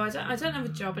he's like, well, I don't have a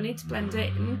job, I need to blend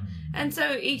in. And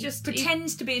so he just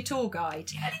Pretends to be a tour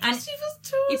guide. and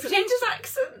he pretends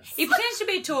accents. He pretends to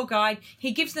be a tour guide.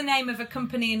 He gives the name of a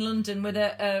company in London with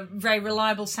a very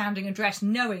reliable sounding address,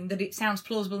 knowing that it sounds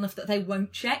plausible enough that they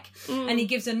won't check. And he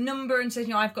gives a number and says,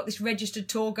 I've got this registered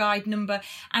tour guide number.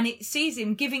 And it sees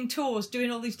him giving tours,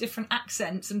 doing all these different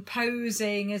accents and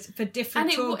posing for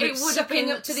different tour groups, would have sucking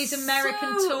been up to these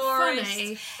American so tourists.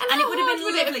 funny. And it would have been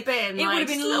would lovely. it have been? It would have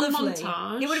been Just a little lovely.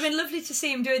 montage. It would have been lovely to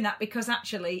see him doing that, because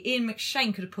actually Ian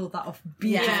McShane could have pulled that off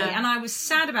beautifully. Yeah. And I was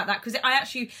sad about that, because I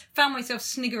actually found myself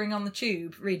sniggering on the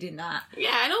tube reading that.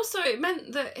 Yeah, and also it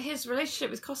meant that his relationship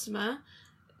with Cosima,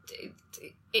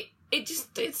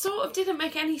 it sort of didn't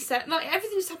make any sense. Like,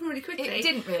 everything just happened really quickly. It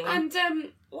didn't really.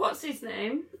 And what's his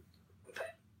name?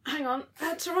 Hang on, I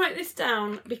had to write this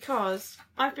down because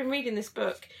I've been reading this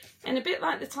book, and a bit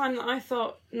like the time that I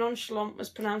thought nonchalant was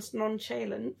pronounced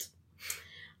nonchalant,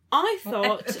 I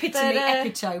thought Epitome, that,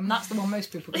 epitome. That's the one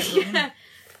most people get wrong.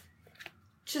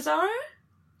 Cesaro?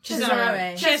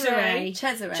 Cesare.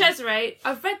 Cesare.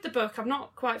 I've read the book. I'm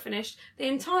not quite finished. The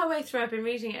entire way through, I've been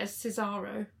reading it as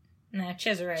Cesaro. No,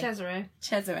 Cesare.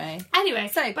 Cesare. Anyway,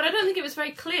 So- but I don't think it was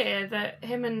very clear that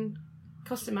him and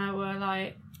Cosimo were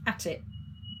like... At it.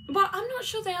 Well, I'm not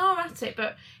sure they are at it,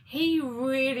 but he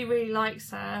really, really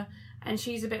likes her, and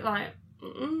she's a bit like...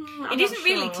 It isn't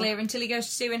really clear until he goes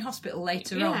to see her in hospital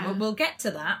later on, but we'll get to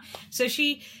that. So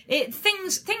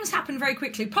things happen very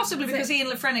quickly, possibly because Ian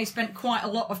La Frenais spent quite a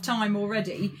lot of time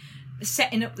already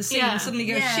setting up the scene and suddenly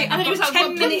goes, shit, And I've then he was got like, 10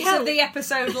 what bloody minutes hell? of the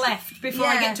episode left before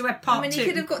I get to part 2. He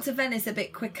could have got to Venice a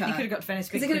bit quicker. He could have got to Venice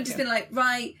a bit Because he could have just been like,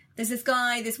 right, there's this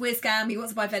guy, this weird scam, he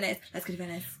wants to buy Venice, let's go to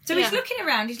Venice. So he's looking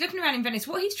around in Venice.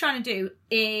 What he's trying to do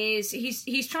is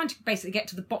he's trying to basically get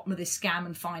to the bottom of this scam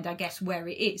and find, I guess, where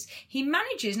it is. He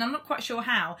manages, and I'm not quite sure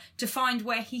how, to find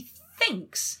where he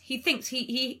thinks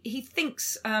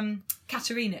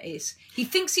Caterina is. He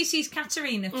thinks he sees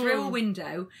Caterina through a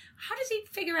window. How does he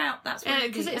figure out that's where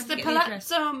Because it's the address?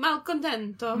 Palazzo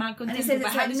Malcontento. And he says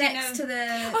it's like next to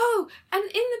the... Oh, and in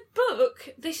the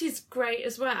book, this is great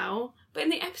as well, but in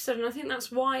the episode, and I think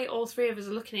that's why all three of us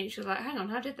are looking at each other like, hang on,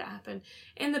 how did that happen?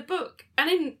 In the book, and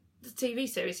in the TV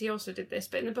series, he also did this,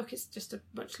 but in the book, it's just a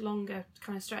much longer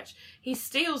kind of stretch. He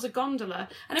steals a gondola,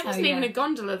 and it wasn't even a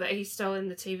gondola that he stole in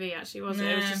the TV, actually, was it?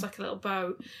 It was just like a little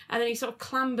boat, and then he sort of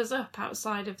clambers up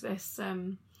outside of this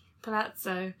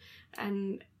palazzo,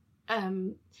 and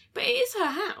but it is her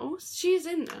house. She is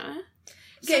in there.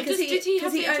 So Yeah, because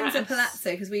he owns a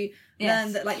palazzo, because we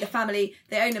learned that, like, the family,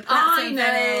 they own a palazzo in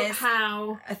Venice.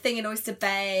 How. A thing in Oyster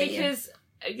Bay. Because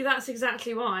that's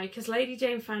exactly why, because Lady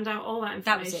Jane found out all that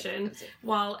information That was it.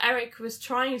 while Eric was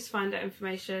trying to find out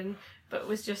information but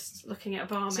was just looking at a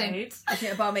barmaid. Looking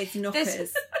at a barmaid's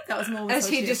knockers. That was more as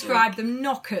he misogynistic. described them,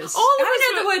 knockers. All of I us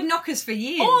haven't heard the word knockers for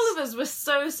years. All of us were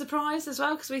so surprised as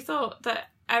well, because we thought that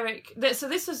Eric... So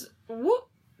this was...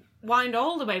 wind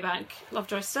all the way back,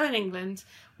 Lovejoy's still in England.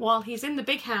 While he's in the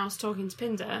big house talking to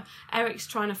Pinder, Eric's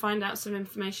trying to find out some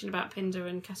information about Pinder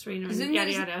and Caterina and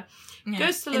yada yada.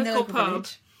 Goes to the local pub,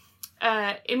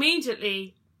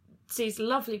 immediately sees a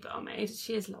lovely barmaid.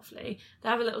 She is lovely. They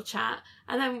have a little chat,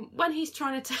 and then when he's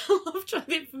trying to tell Lovejoy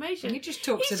the information, he just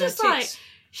talks he's to just her like, tits.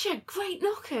 she had great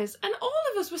knockers, and all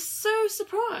of us were so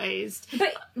surprised.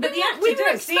 But the actor we were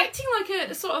does. expecting like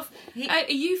a sort of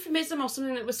a euphemism or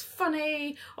something that was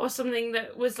funny or something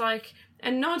that was like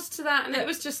a nod to that, and it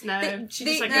was just she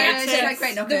just like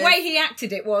great knockers. The way he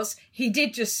acted it was he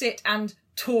did just sit and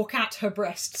talk at her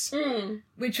breasts,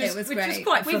 which was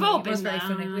quite funny. We've all It been was very there.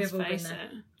 funny. Let's We've all been face there.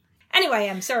 it. Anyway,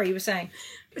 I'm sorry, you were saying.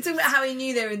 We're talking about how he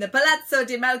knew they were in the Palazzo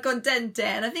di Malcontente,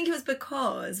 and I think it was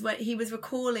because when he was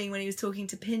recalling when he was talking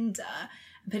to Pinder,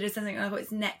 and Pinder said something, oh,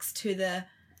 it's next to the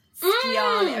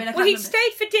Sciali. I mean, Well, he'd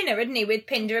stayed for dinner, hadn't he, with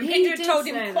Pinder, and Pinder had did told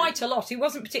say him that. quite a lot. He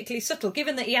wasn't particularly subtle,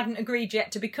 given that he hadn't agreed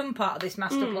yet to become part of this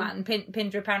master plan.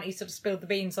 Pinder apparently sort of spilled the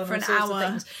beans on For all an sorts hour. of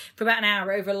things for about an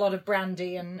hour over a lot of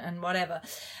brandy and whatever.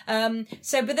 But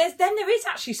there is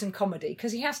actually some comedy,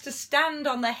 because he has to stand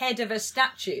on the head of a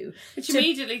statue. Which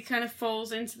immediately kind of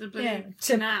falls into the bloody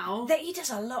canal. He does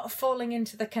a lot of falling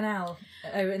into the canal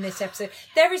in this episode.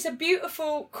 There is a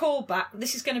beautiful callback.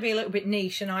 This is going to be a little bit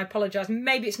niche, and I apologise.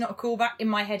 Maybe it's not a callback. In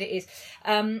my head it is.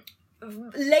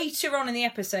 Later on in the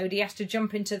episode, he has to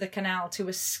jump into the canal to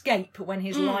escape when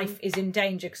his life is in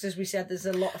danger, because, as we said, there's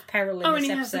a lot of peril in this episode. Oh, and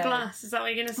he has the glass. Is that what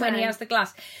you're going to say? When he has the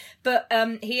glass. But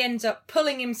he ends up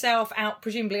pulling himself out,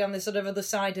 presumably on the sort of other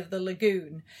side of the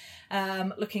lagoon,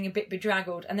 looking a bit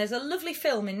bedraggled. And there's a lovely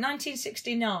film in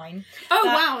 1969. Oh,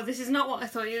 wow, this is not what I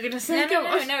thought you were going to say.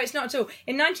 No, it's not at all.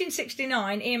 In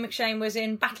 1969, Ian McShane was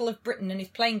in Battle of Britain, and his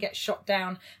plane gets shot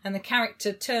down, and the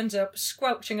character turns up,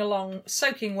 squelching along,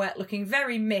 soaking wet, looking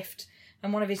very miffed,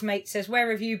 and one of his mates says,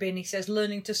 "Where have you been?" He says,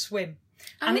 "Learning to swim."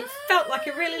 And it felt like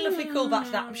a really lovely callback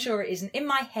to that. I'm sure it isn't. In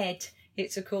my head,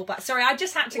 it's a callback. Sorry, I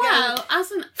just had to go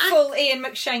as an full Ian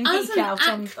McShane as geek an out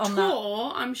on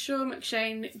that. I'm sure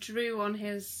McShane drew on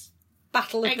his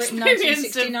Battle of Britain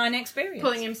experience 1969 experience.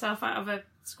 pulling himself out of a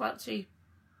squelchy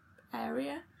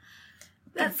area.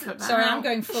 Sorry, I'm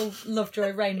going full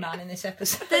Lovejoy Rain Man in this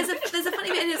episode. There's a funny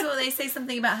bit in this where they say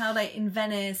something about how, like, in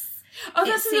Venice... Oh,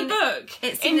 that's in the book.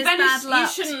 It's in seen as Venice, bad luck. you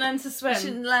shouldn't learn to swim. You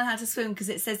shouldn't learn how to swim because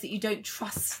it says that you don't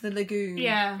trust the lagoon.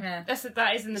 Yeah.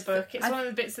 That is in the book. It's one of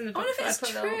the bits in the I book. wonder if that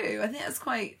it's I put true. I think that's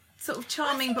quite sort of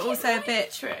charming, but also a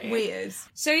bit weird.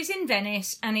 So he's in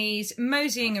Venice and he's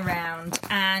moseying around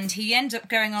and he ends up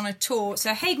going on a tour.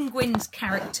 So Hayden Gwynn's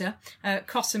character,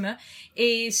 Cosima,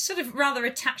 is sort of rather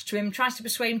attached to him, tries to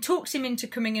persuade him, talks him into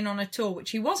coming in on a tour, which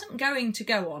he wasn't going to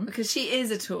go on. Because she is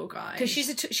a tour guide. Because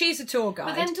she's a tour guide.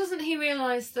 But then doesn't he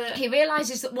realise that... He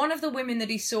realises that one of the women that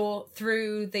he saw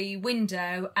through the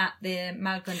window at the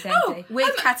Malgrandente... Oh,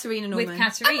 with Katerina Norman. With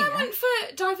Katerina. And I went for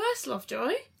diverse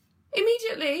Lovejoy.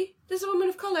 Immediately, there's a woman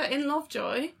of colour in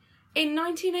Lovejoy in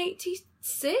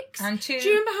 1986. And do you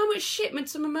remember how much shit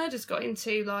Midsomer Murders got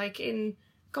into, like, in...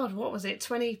 God, what was it?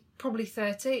 Probably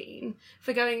 13,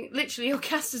 for going, literally, your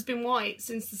cast has been white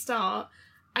since the start,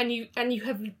 and you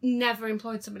have never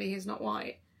employed somebody who's not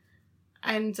white.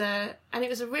 And it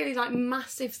was a really, like,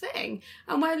 massive thing.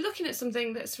 And we're looking at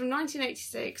something that's from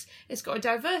 1986. It's got a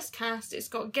diverse cast. It's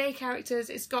got gay characters.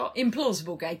 It's got...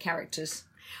 Implausible gay characters.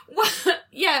 Well,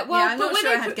 yeah, I'm not sure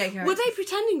I had gay characters. Were they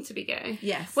pretending to be gay?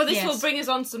 Yes. Well, this Yes. will bring us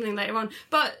on to something later on.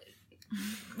 But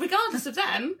regardless of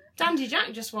them, Dandy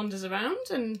Jack just wanders around,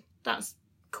 and that's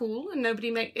cool. And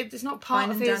it's not part Fine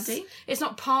of and his. dandy. It's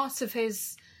not part of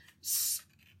his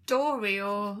story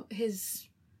or his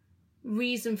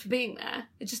reason for being there.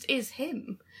 It just is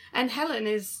him. And Helen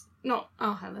is not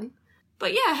our Helen.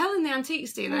 But yeah, Helen the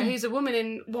antiques dealer, who's a woman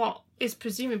in what is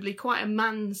presumably quite a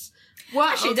man's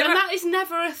world. Actually, And there are- that is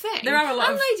never a thing. There are a lot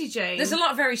and of- Lady Jane. There's a lot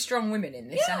of very strong women in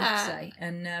this, I have to Yeah. say,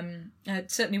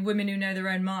 and certainly women who know their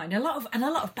own mind. A lot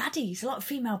of baddies, a lot of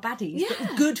female baddies, Yeah.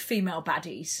 but good female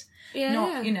baddies. Yeah.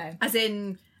 Not, you know, As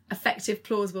in effective,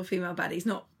 plausible female baddies,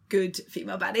 not good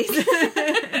female baddies.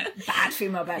 bad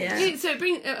female baddies. Yeah. Yeah,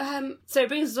 so it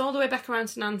brings us all the way back around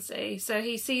to Nancy. So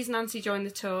he sees Nancy join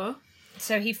the tour,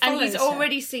 So he and follows he's her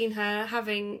already seen her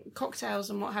having cocktails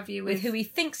and what have you with with who he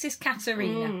thinks is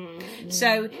Katerina.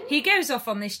 So he goes off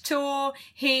on this tour.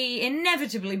 He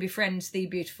inevitably befriends the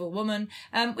beautiful woman,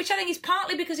 which I think is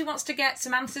partly because he wants to get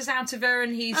some answers out of her,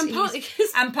 and partly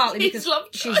he's because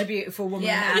Lovejoy. she's a beautiful woman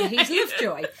Yeah. and he's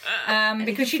Lovejoy.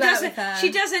 Because she flirt does with her. she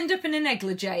does end up in a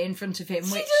negligee in front of him,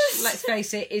 which, does. let's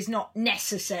face it, is not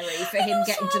necessary for him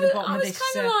getting to the bottom of this.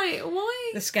 kind of like,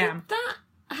 why the scam. did that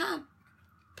happen?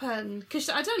 Because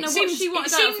I don't know It what seems- she it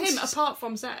wanted out of seems- him apart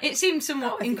from sex. It seemed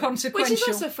somewhat inconsequential. Which is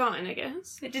also fine, I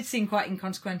guess. It did seem quite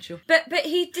inconsequential. But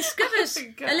he discovers Oh,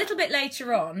 God. a little bit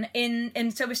later on,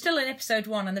 so we're still in episode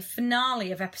 1, and the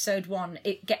finale of episode 1,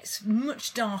 it gets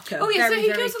much darker. Oh yeah, very, so he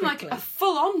very goes on like quickly. a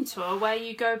full-on tour where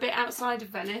you go a bit outside of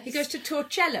Venice. He goes to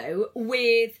Torcello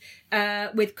with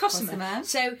Cosima. Cosima.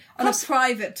 So On a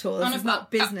private tour. This on a- is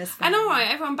not business. And all right,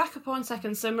 everyone, back up 1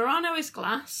 second. So Murano is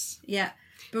glass. Yeah.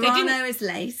 didn't- Burano is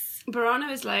lace. Burano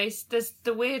is lace. There's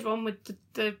the weird one with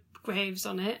the graves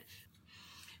on it.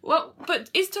 Well, but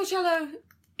is Torcello...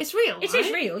 It's real, it right?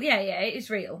 is real, yeah, it is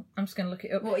real. I'm just going to look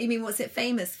it up. What you mean? What's it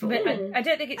famous for? But I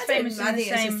don't think it's famous in I the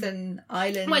think it's same... just an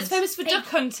island. Well, it's famous for duck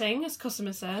hunting, as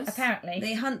Cosima says. Apparently.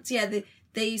 They hunt. Yeah,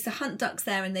 they used to hunt ducks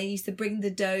there, and they used to bring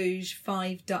the Doge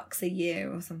 5 ducks a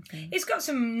year or something. It's got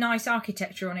some nice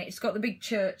architecture on it. It's got the big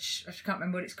church, I can't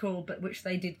remember what it's called, but which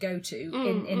they did go to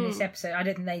in this episode. I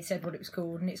don't think they said what it was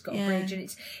called, and it's got a bridge, and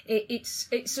it's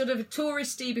sort of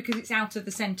touristy because it's out of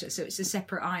the centre, so it's a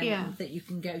separate island that you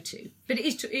can go to. But it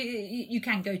is you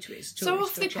can go to it as a So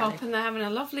tourist. off they pop, and they're having a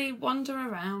lovely wander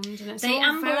around, and it's They all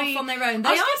amble very... off on their own. I was They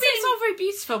are going to say it's being- all very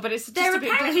beautiful, but it's just They're a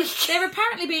bit bleak. they're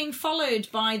apparently being followed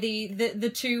by the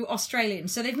two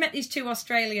Australians. So they've met these two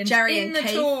Australians Jerry in and the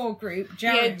Keith. tour group.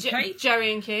 Jerry and Keith.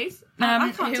 Jerry and Keith.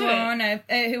 I can't who do are, it.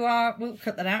 No, who are, we'll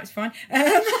cut that out, it's fine.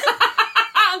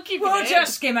 I'll keep We'll it in.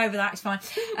 just skim over that, it's fine.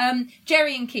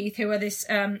 Jerry and Keith, who are this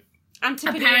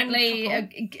Antipodean apparently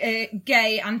couple.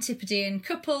 gay Antipodean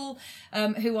couple,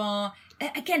 who are...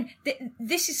 Again,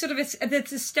 this is sort of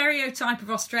the stereotype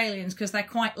of Australians because they're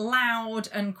quite loud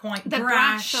and quite They're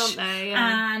brash, aren't they?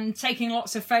 Yeah. And taking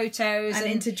lots of photos And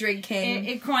into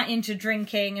drinking. quite into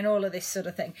drinking and all of this sort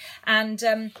of thing. And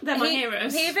They're my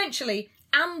heroes. He eventually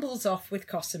ambles off with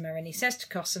Cosima, and he says to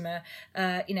Cosima,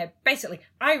 basically,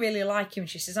 I really like you. And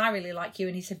she says, I really like you.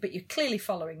 And he said, but you're clearly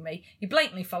following me. You're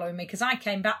blatantly following me because I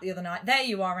came back the other night. There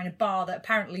you are in a bar that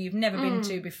apparently you've never been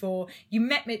to before. You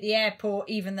met me at the airport,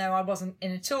 even though I wasn't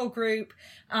in a tour group.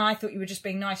 I thought you were just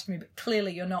being nice to me, but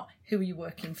clearly you're not. Who are you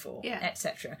working for? Yeah.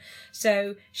 Etc.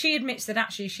 So she admits that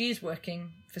actually she is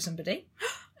working for somebody.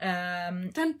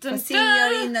 Dun, dun, For dun.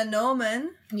 Signorina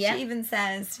Norman. Yeah. She even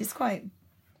says she's quite...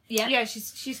 Yeah,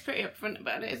 she's pretty upfront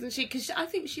about it, isn't she? Because I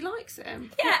think she likes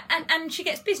him. Yeah, and she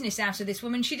gets business out of this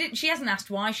woman. She hasn't asked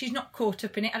why. She's not caught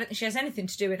up in it. I don't think she has anything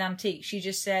to do with antiques. She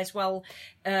just says, well,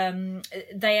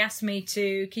 they asked me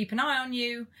to keep an eye on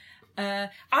you.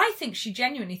 I think she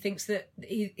genuinely thinks that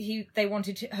they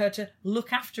wanted her to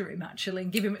look after him, actually,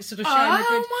 and give him sort of show him a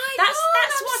good... my That's God, what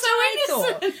I'm so I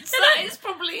thought. innocent. That is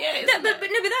probably it. No, but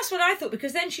that's what I thought,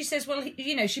 because then she says, well,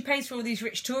 she pays for all these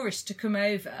rich tourists to come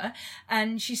over,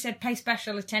 and she said pay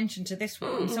special attention to this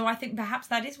one. So I think perhaps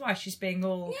that is why she's being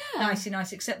all nicey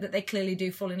nice, except that they clearly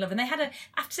do fall in love. And they had I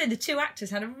have to say, the two actors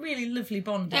had a really lovely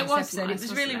bond in this episode. Nice, it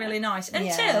was really, wasn't it? really nice.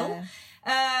 Until,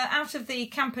 out of the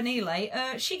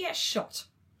Campanile, she gets shot.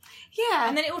 Yeah.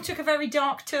 And then it all took a very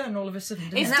dark turn all of a sudden,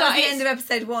 didn't It's it? And that was the it's- end of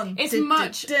episode 1.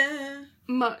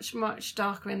 It's much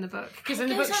darker in the book, because in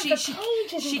the book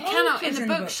she cannot, in the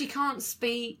book she can't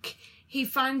speak. He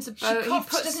finds a boat. She coughs, he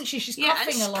puts, doesn't she? She's yeah,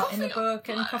 coughing and a lot in the coughing book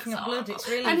and coughing up blood. It's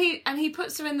really... and he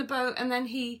puts her in the boat, and then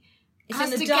he It's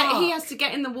has in the to dark. he has to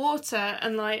get in the water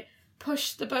and like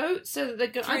push the boat so that they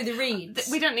go Through the reeds.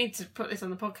 We don't need to put this on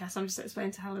the podcast. I'm just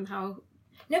explaining to Helen how.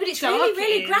 No, but it's dark really, it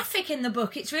really is. graphic in the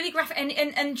book. It's really graphic,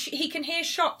 and he can hear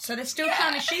shots, so they're still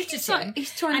trying to shoot at him.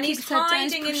 He's trying and to he's keep his head down,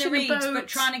 he's hiding in the pushing reeds, boat, but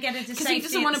trying to get her to because safety he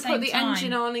doesn't want to at the put same the time.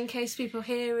 engine on in case people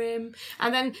hear him.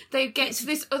 And then they get to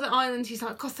this other island. He's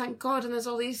like, God, thank God! And there's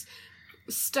all these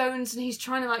stones, and he's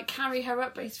trying to like carry her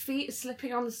up, but his feet are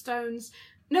slipping on the stones.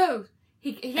 No.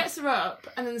 He gets her up,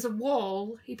 and then there's a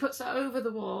wall. He puts her over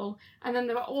the wall, and then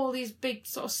there are all these big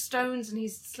sort of stones, and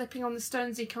he's slipping on the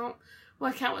stones. He can't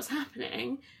work out what's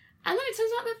happening. And then it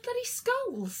turns out they're bloody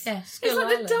skulls. Yeah, it's Skull like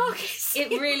Island. the darkest.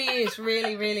 It really is,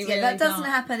 really, really, really. that doesn't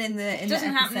dark. happen in the It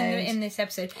doesn't happen episode. in this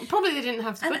episode. Probably they didn't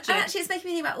have the And budget. actually, it's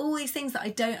making me think about all these things that I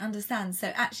don't understand. So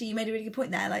actually, you made a really good point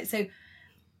there. Like, so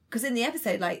because in the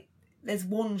episode, like, there's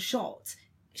one shot,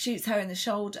 shoots her in the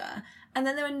shoulder, and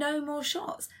then there are no more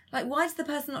shots. Like, why does the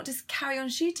person not just carry on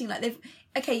shooting? Like,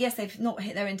 they've not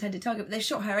hit their intended target, but they've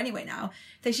shot her anyway now.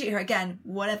 If they shoot her again,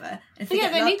 whatever. And if they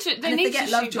get need to. They need to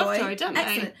shoot Lovejoy, don't they?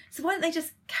 excellent. So why don't they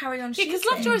just carry on Yeah, shooting? because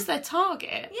Lovejoy's their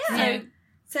target. Yeah. So,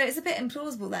 So it's a bit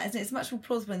implausible there, isn't it? It's much more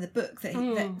plausible in the book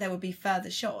that there would be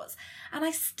further shots. And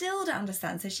I still don't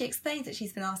understand. So she explains that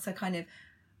she's been asked to kind of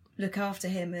look after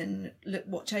him and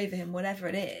watch over him, whatever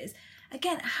it is.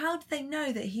 Again, how did they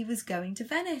know that he was going to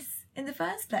Venice in the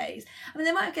first place? I mean,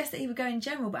 they might have guessed that he would go in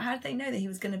general, but how did they know that he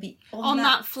was going to be on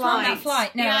that flight? On that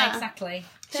flight, no, Yeah. exactly.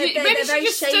 maybe they're she very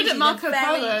just stood shady, at Marco they're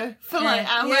very- Polo for like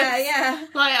hours. Yeah.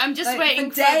 Like, I'm just Like,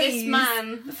 waiting for for this days.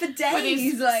 man For with days,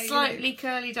 his like, slightly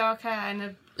curly dark hair and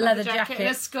a Leather jacket and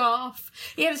jacket. a scarf.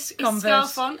 He had his Converse.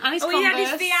 scarf on and his Oh, Converse. he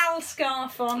had his Vial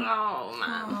scarf on. Oh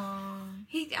man,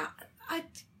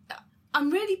 I'm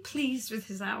really pleased with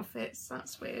his outfits.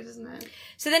 That's weird, isn't it?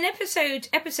 So then episode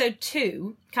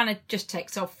 2 kind of just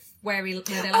takes off where they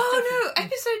left off. Oh no,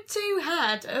 episode 2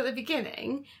 had at the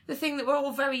beginning the thing that we're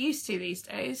all very used to these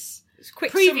days. It's a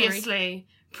quick Previously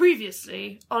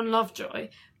on Lovejoy.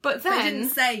 But then They didn't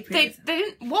say they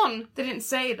didn't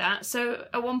say that. So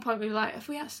at one point we were like, have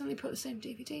we accidentally put the same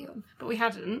DVD on? But we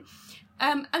hadn't.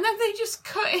 And then they just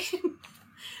cut in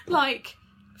like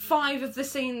 5 of the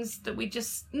scenes that we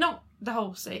just, not the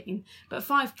whole scene, but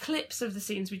 5 clips of the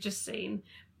scenes we just seen,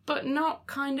 but not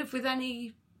kind of with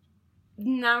any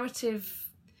narrative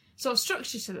sort of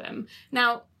structure to them.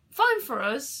 Now, fine for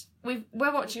us. We're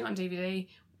watching it on DVD.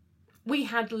 We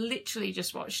had literally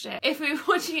just watched it. If we were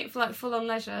watching it for like full on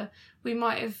leisure, we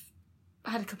might have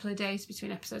had a couple of days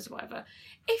between episodes or whatever.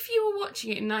 If you were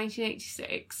watching it in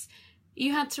 1986,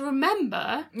 you had to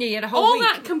remember you had a whole all week.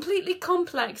 that completely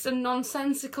complex and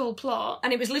nonsensical plot,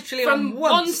 And it was literally from on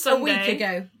one once a week Sunday.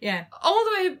 ago. Yeah. all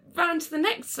the way round to the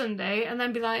next Sunday, and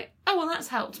then be like, oh, well, that's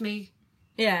helped me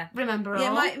Yeah. remember Yeah,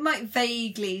 all. might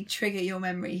vaguely trigger your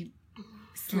memory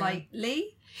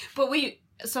slightly. But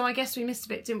so I guess we missed a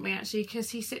bit, didn't we, actually?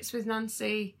 Because he sits with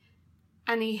Nancy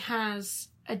and he has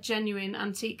a genuine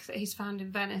antique that he's found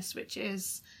in Venice, which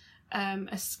is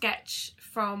a sketch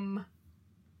from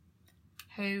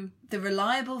who? The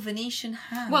Reliable Venetian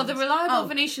Hand. Well, the Reliable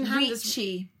Venetian Hand is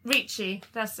Ricci. Ricci,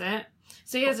 that's it.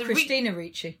 So he has a Christina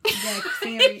Ricci. Yeah,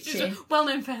 Christina She's Ricci. well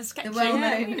known for her sketching. The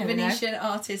well-known you never Venetian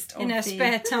artist of In her the...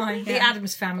 spare time. The Yeah.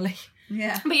 Addams Family.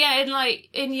 Yeah. But yeah,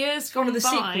 in years gone One of the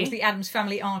by, sequels, The Addams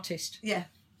Family Artist. Yeah.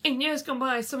 in years gone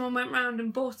by, someone went round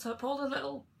and bought up all the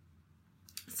little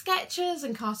sketches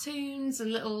and cartoons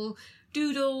and little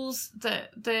doodles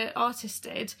that the artist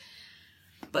did,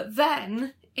 but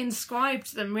then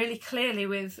inscribed them really clearly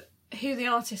with who the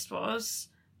artist was.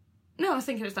 No, I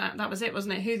think it was that was it,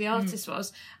 wasn't it? Who the artist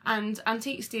was. And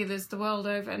antique dealers the world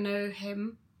over know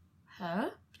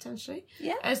her, potentially,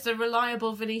 as the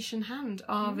Reliable Venetian Hand,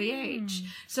 RVH.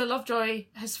 So Lovejoy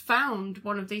has found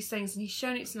one of these things and he's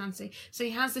shown it to Nancy. So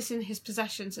he has this in his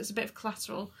possession, so it's a bit of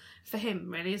collateral for him,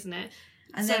 really, isn't it?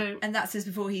 And that's just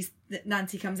before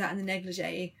Nancy comes out in the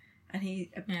negligee And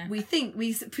Yeah.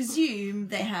 we presume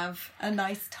they have a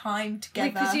nice time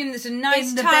together. We presume there's a nice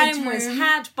in the time was bedroom.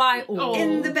 had by all.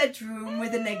 in the bedroom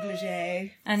with a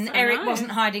negligee. And So Eric nice.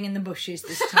 wasn't hiding in the bushes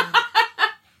this time.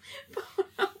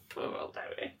 Poor old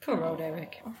Eric. Poor old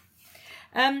Eric.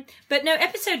 But no,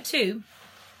 episode 2,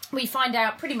 we find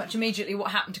out pretty much immediately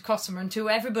what happened to Cosima, and to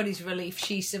everybody's relief,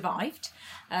 she survived.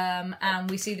 And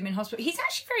we see them in hospital. He's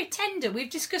actually very tender. We've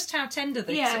discussed how tender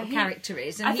the sort of character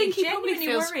is. And I think he probably genuinely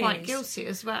feels worries. quite guilty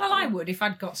as well. Well, I would if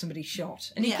I'd got somebody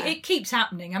shot. And Yeah. it keeps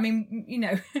happening. I mean,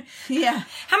 Yeah.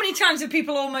 how many times have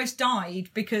people almost died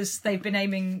because they've been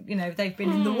aiming, they've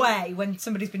been in the way when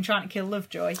somebody's been trying to kill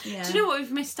Lovejoy? Yeah. Do you know what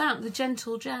we've missed out? The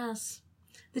gentle jazz.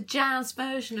 The jazz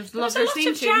version of the There was a Lovejoy lot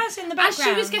of theme tune. jazz in the As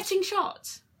she was background. getting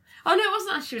shot. Oh, no, it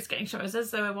wasn't as she was getting shot. It was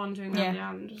as they were wandering around the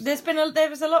island. There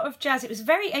was a lot of jazz. It was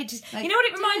very 80s. You know what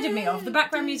it reminded me of? The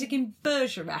background music in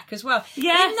Bergerac as well.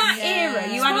 Yes. In that Yeah.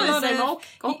 era, you had a lot Same of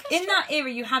orchestra. in that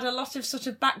era you had a lot of sort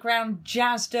of background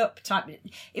jazzed up type.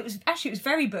 It was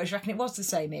very Bergerac, and it was the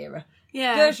same era.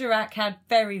 Yeah. Bergerac had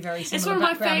very, very similar It's one of my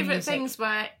background favourite music. things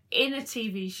where in a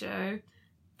TV show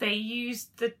they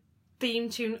used the theme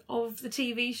tune of the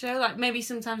TV show. Like maybe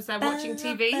sometimes they're watching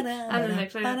TV and then they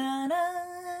play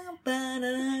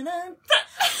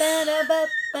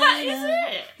that is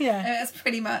it. Yeah. That's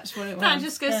pretty much what it was. That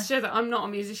just goes to show that I'm not a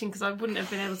musician because I wouldn't have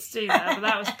been able to do that, but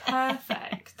that was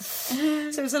perfect. So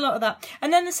it was a lot of that.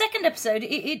 And then the second episode,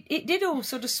 it did all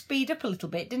sort of speed up a little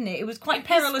bit, didn't it? It was quite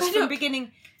perilous sped from up.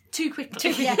 beginning. Too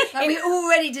quickly. Yeah, like we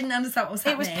already didn't understand what was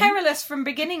It was happening. perilous from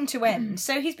beginning to end.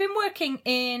 So he's been working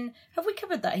in... Have we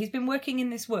covered that? He's been working in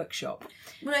this workshop.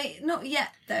 Right, not yet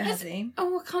though, has he?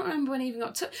 Oh, I can't remember when he even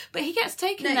got took. But he gets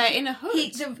taken No, there in a hood.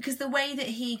 Because the way that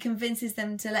he convinces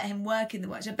them to let him work in the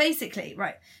workshop, basically,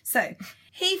 right. So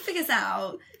he figures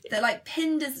out that like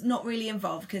Pinder's not really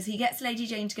involved because he gets Lady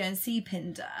Jane to go and see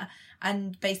Pinder,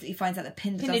 and basically finds out that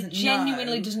Pinder doesn't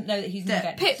genuinely know. doesn't know that he's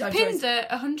that in bed. Pinder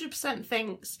 100%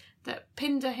 thinks that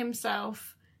Pinder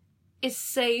himself is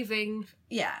saving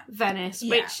Yeah, Venice,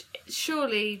 Yeah. which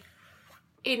surely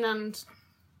in and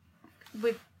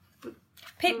with...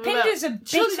 Pinder's a bit...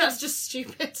 Surely that's just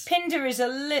stupid. Pinder is a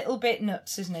little bit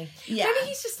nuts, isn't he? yeah. Maybe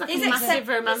he's just like He's a massive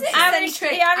eccentric- romantic. he's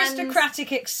eccentric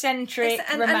Aristocratic, eccentric,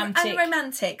 romantic. and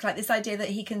romantic, like this idea that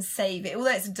he can save it,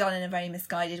 although it's done in a very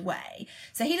misguided way.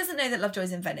 So he doesn't know that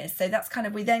Lovejoy's in Venice. So that's kind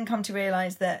of, we then come to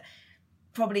realise that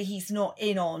probably he's not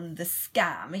in on the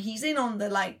scam. He's in on the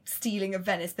like stealing of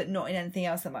Venice, but not in anything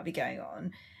else that might be going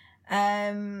on.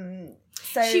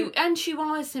 So She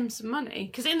wires him some money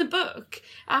because in the book,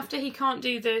 after he can't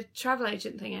do the travel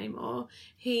agent thing anymore,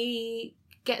 he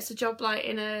gets a job like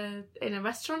in a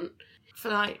restaurant for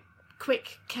like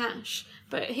quick cash.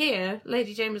 But here,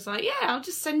 Lady Jane was like, "Yeah, I'll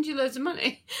just send you loads of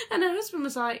money," and her husband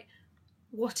was like,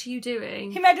 "What are you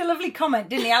doing?" He made a lovely comment,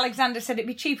 didn't he? Alexander said it'd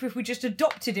be cheaper if we just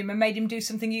adopted him and made him do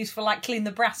something useful like clean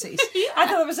the brassies. I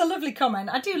thought it was a lovely comment.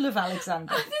 I do love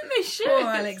Alexander. I think they should. Poor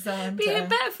Alexander. Be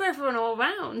better for everyone all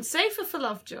round. Safer for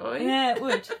Lovejoy. Yeah, it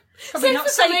would. Probably Safer not for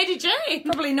safe. Lady Jane.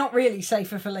 Probably not really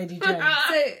safer for Lady Jane.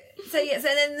 So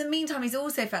then in the meantime, he's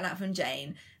also found out from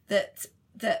Jane that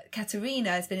Katerina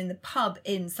has been in the pub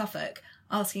in Suffolk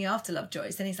asking after Lovejoy.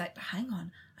 So then he's like, hang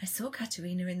on, I saw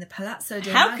Katerina in the Palazzo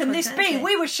de How can this be?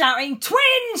 We were shouting,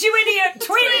 twins, you idiot,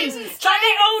 twins! It's like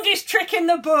the oldest trick in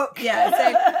the book. Yeah,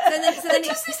 so then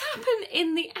Does this happen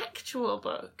in the actual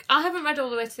book? I haven't read all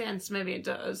the way to the end, so maybe it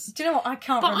does. Do you know what? I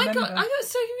can't But remember. I got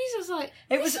so confused. I was like,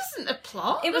 this isn't a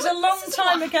plot. It was Like, a long this is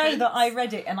time what ago happens. that I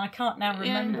read it, and I can't now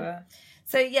remember.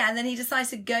 So yeah, and then he decides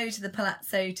to go to the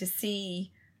Palazzo to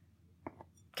see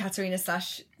Katerina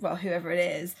 / whoever it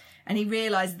is, and he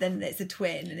realises then that it's a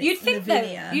twin. And You'd it's think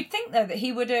Lavinia. though that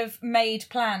he would have made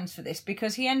plans for this,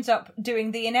 because he ends up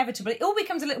doing the inevitable. It all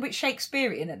becomes a little bit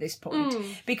Shakespearean at this point,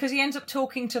 because he ends up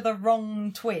talking to the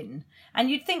wrong twin, and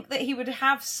you'd think that he would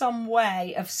have some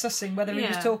way of sussing whether he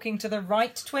was Yeah. talking to the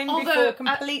right twin Although, before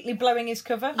completely blowing his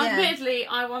cover. Yeah. Admittedly,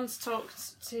 I once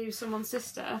talked to someone's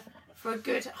sister for a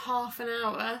good half an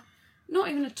hour, not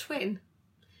even a twin,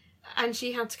 and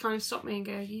she had to kind of stop me and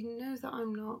go, "You know that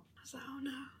I'm not." I was like, "Oh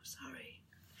no, sorry."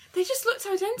 They just looked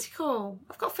identical.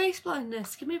 I've got face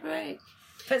blindness. Give me a break.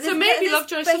 But So maybe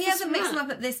Lovejoy But he suffers hasn't from mixed that. them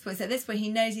up at this point. So at this point, he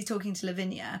knows he's talking to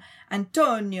Lavinia.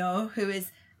 Antonio, who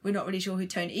is... We're not really sure who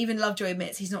Tonio... Even Lovejoy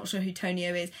admits he's not sure who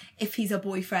Tonio is, if he's a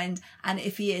boyfriend, and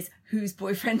if he is, whose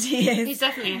boyfriend he is. He's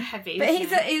definitely a heavy. But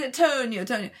isn't he? he's a Tonio.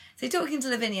 So he's talking to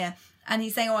Lavinia, and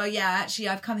he's saying, "Oh yeah, actually,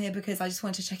 I've come here because I just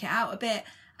want to check it out a bit.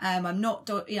 I'm not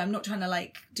trying to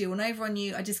like do one over on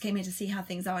you. I just came here to see how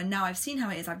things are, and now I've seen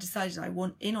how it is. I've decided I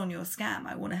want in on your scam.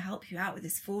 I want to help you out with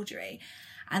this forgery."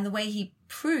 And the way he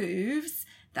proves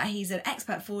that he's an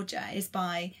expert forger is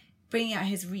by bringing out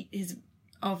his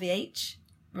RVH,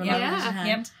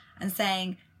 and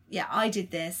saying, yeah, I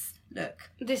did this. Look.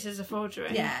 This is a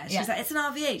forgery. Yeah. She's like, it's an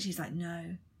RVH. He's like,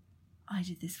 no, I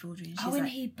did this forgery. And she's and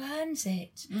like, he burns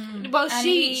it. Well, And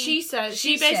she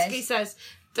basically says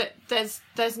that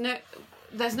there's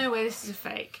no way this is a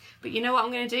fake. But you know what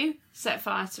I'm going to do? Set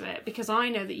fire to it, because I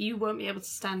know that you won't be able to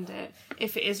stand it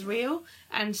if it is real.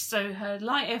 And so her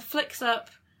lighter flicks up.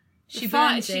 She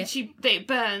burns it. It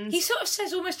burns. He sort of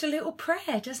says almost a little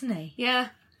prayer, doesn't he? Yeah.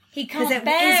 He can't because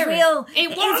bear it is real. It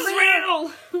was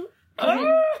real.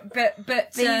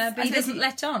 But he doesn't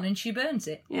let on, and she burns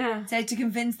it. Yeah. So to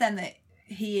convince them that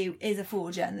he is a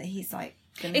forger and that he's like...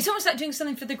 It's almost like doing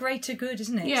something for the greater good,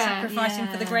 isn't it? Yeah. Sacrificing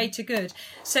for the greater good.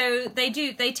 So they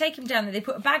take him down there, they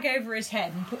put a bag over his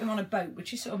head and put him on a boat,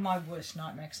 which is sort of my worst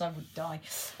nightmare because I would die.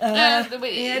 Is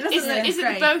it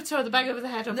the boat or the bag over the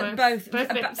head or both?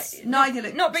 Both bits?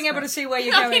 Neither not being able to see where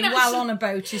you're going while on a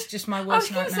boat is just my I was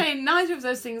worst going to nightmare. say neither of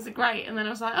those things are great, and then I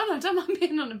was like, oh no, I don't mind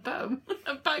being on a boat,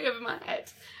 a bag over my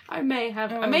head. I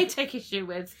may take issue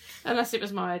with, unless it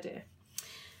was my idea.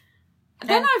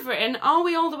 Then I've written, are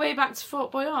we all the way back to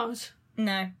Fort Boyard?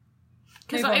 No.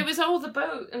 Because it was all the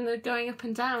boat and the going up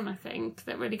and down, I think,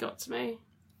 that really got to me.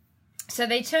 So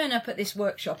they turn up at this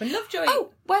workshop, and Lovejoy...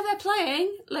 Oh, where they're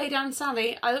playing Lay Down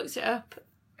Sally, I looked it up,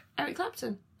 Eric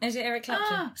Clapton. Is it Eric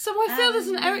Clapton? So I feel there's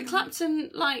an Eric Clapton,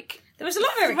 there was a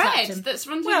lot of Eric thread Clapton. that's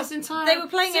run through this entire they were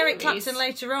playing series. Eric Clapton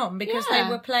later on because they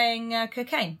were playing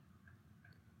cocaine.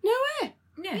 No way.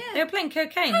 Yeah, they were playing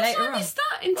cocaine How later did I on. miss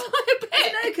that entire bit?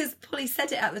 No, because Polly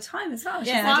said it at the time as well. She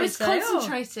Yeah, said, I was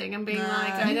concentrating and being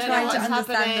like, I don't know what's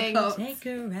happening. Take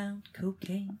her around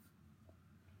cocaine.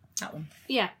 That one.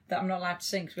 Yeah. That I'm not allowed to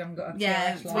sing because we haven't got a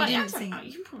Yeah, PRS we line. didn't sing.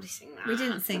 You can probably sing that. We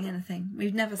didn't sing anything.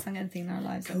 We've never sung anything in our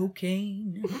lives.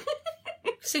 Cocaine.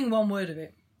 Sing one word of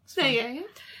it. There you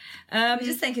go. We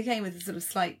just sang cocaine with a sort of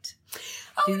slight...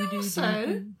 Oh, and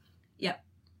also, Yep.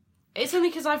 it's only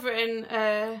because I've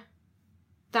written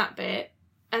that bit,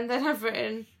 and then I've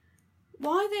written,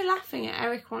 why are they laughing at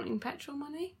Eric wanting petrol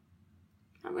money?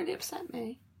 That really upset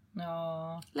me.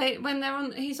 No. Like,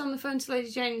 when he's on the phone to Lady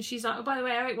Jane, and she's like, oh, by the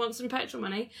way, Eric wants some petrol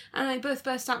money, and they both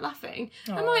burst out laughing.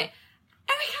 Aww. I'm like,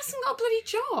 Eric hasn't got a bloody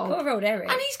job. Poor old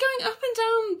Eric. And he's going up and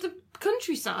down the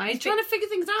countryside trying to figure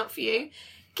things out for you.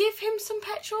 Give him some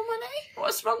petrol money?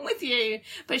 What's wrong with you?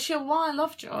 But she'll wire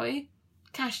Lovejoy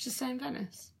cash to stay in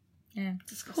Venice. Yeah.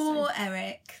 Disgusting. Poor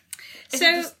Eric. Is it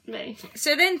just me?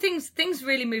 So then things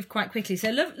really move quite quickly.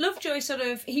 So Lovejoy sort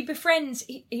of he befriends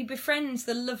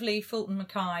the lovely Fulton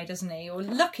Mackay, doesn't he? Or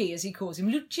Lucky as he calls him,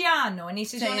 Luciano, and he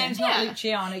says your name's not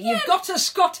Luciano. You've got a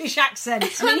Scottish accent.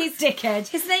 I mean, he's dickhead.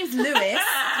 His name's Lewis,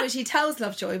 which he tells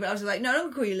Lovejoy, but I was like, no, I'm not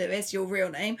going to call you Lewis, your real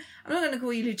name. I'm not going to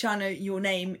call you Luciano, your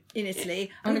name in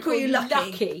Italy. I'm going to call you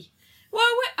Lucky. Well,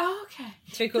 okay.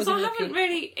 So he calls Because I him Lucky. haven't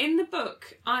really in the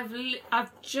book.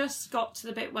 I've just got to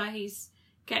the bit where he's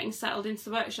getting settled into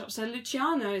the workshop. So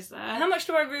Luciano's there. How much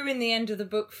do I ruin the end of the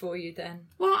book for you then?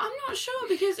 Well, I'm not sure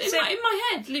because in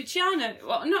my head, Luciano.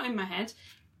 Well, not in my head.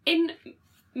 In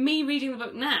me reading the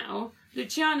book now,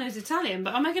 Luciano's Italian.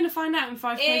 But am I going to find out in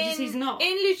 5 pages he's not?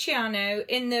 In Luciano,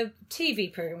 in the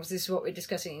TV programmes, this is what we're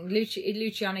discussing. In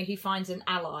Luciano, he finds an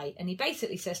ally, and he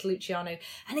basically says to Luciano,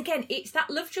 and again, it's that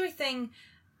Lovejoy thing.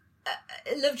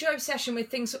 Lovejoy obsession with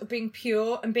things sort of being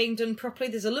pure and being done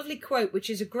properly. There's a lovely quote which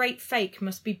is a great fake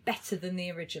must be better than the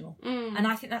original, and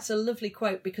I think that's a lovely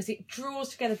quote because it draws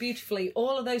together beautifully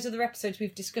all of those other episodes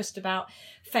we've discussed about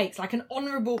fakes. Like an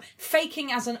honourable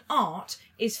faking as an art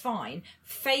is fine,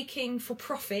 faking for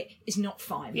profit is not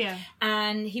fine. Yeah.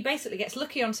 And he basically gets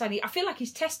Lucky on side. I feel like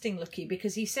he's testing Lucky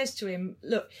because he says to him,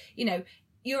 look, you know,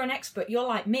 you're an expert, you're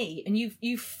like me, and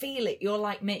you feel it, you're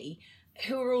like me.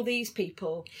 Who are all these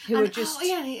people who are just... Oh,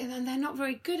 yeah, and they're not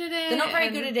very good at it. They're not very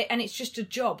good at it, and it's just a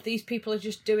job. These people are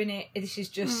just doing it. This is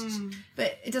just...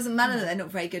 But it doesn't matter that they're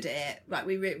not very good at it. Like,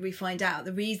 we find out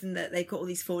the reason that they've got all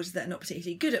these forgers that are not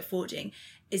particularly good at forging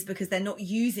is because they're not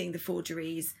using the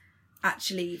forgeries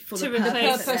actually for the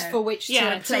purpose for which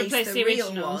to replace the real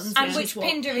originals. ones. And which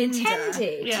Pinder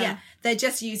intended. Yeah. They're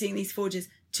just using these forgers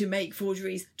to make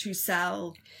forgeries to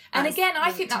sell. And again,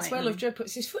 I think that's where Lovejoy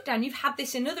puts his foot down. You've had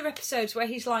this in other episodes where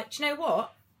he's like, do you know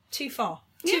what? Too far.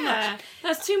 Too much.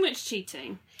 That's too much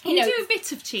cheating. You know, do a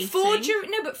bit of cheating.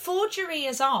 Forgery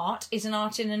as art is an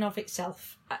art in and of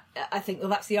itself. I think, well,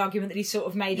 that's the argument that he sort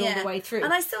of made all the way through.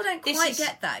 And I still don't quite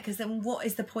get that, because then what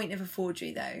is the point of a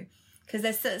forgery, though? Because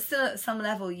there's still at some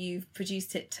level you've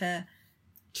produced it to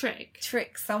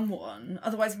trick someone.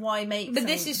 Otherwise, why make? But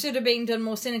this is sort of being done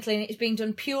more cynically, and it's being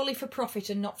done purely for profit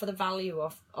and not for the value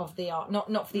of the art,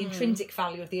 not for the intrinsic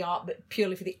value of the art, but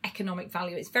purely for the economic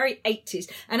value. It's very 80s.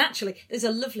 And actually, there's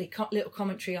a lovely little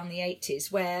commentary on the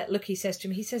 80s where Lucky says to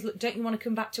him, he says, "Look, don't you want to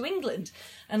come back to England?"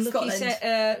 And Lucky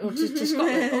said, or to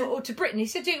Scotland, or to Britain. He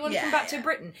said, "Don't you want to come back to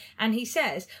Britain?" And he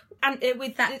says, and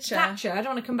with Thatcher, I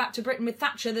don't want to come back to Britain with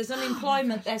Thatcher. There's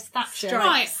unemployment. There's Thatcher.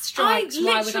 Strikes.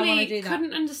 Why would I want to do literally that?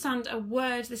 couldn't understand a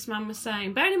word this man was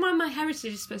saying. Bearing in mind my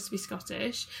heritage is supposed to be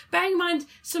Scottish. Bearing in mind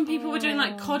some people were doing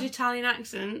like cod Italian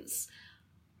accents.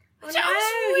 I was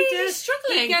really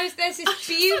struggling. He goes, there's this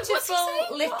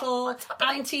beautiful little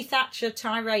anti-Thatcher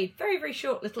tirade. Very, very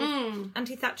short little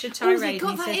anti-Thatcher tirade. They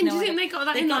got And he that says, in. no, Do you think they got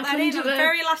that in? got Like that in under on the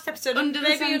very last episode, under the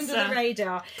maybe under sensor? the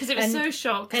radar. Because it was so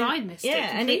short, because I missed it.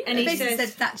 And he Basically says, said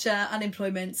Thatcher,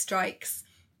 unemployment, strikes.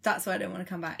 That's why I don't want to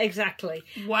come back. exactly.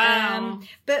 Wow.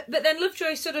 But then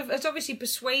Lovejoy sort of has obviously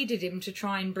persuaded him to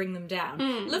try and bring them down.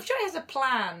 Lovejoy has a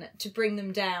plan to bring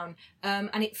them down,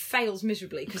 and it fails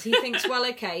miserably because he thinks, well,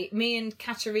 okay, me and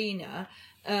Katerina.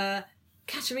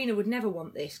 Katerina would never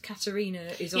want this. Katerina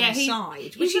is on the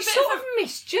side, which is sort of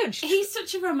misjudged. He's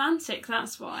such a romantic,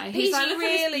 that's why. He's like, look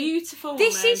at this beautiful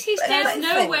This woman. is his There's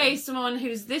no thing. way someone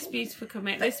who's this beautiful could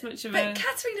make this much of But a...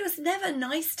 Katerina was never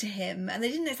nice to him, and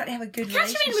they didn't exactly have a good Katerina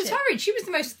was relationship. horrid. She was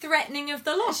the most threatening of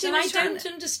the lot, She and I was trying don't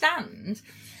understand.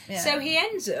 Yeah. So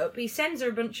he sends her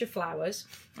a bunch of flowers,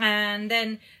 and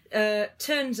then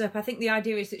turns up. I think the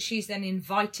idea is that she's then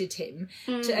invited him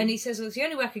to, and he says, well, the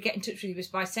only way I could get in touch with you was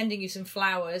by sending you some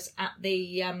flowers at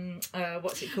the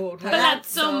what's it called?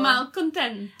 Palazzo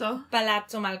Malcontento.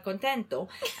 Palazzo Malcontento.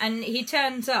 And he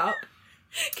turns up.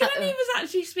 Can any of us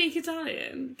actually speak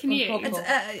Italian? Can you?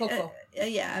 Poco.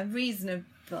 Yeah, a reasonable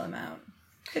amount.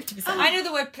 50%. I know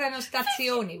the word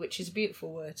prenostazioni, which is a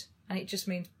beautiful word, and it just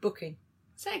means booking.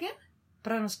 Say it again.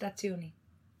 Prenostazioni.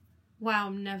 Wow,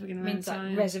 I'm never going to learn Means like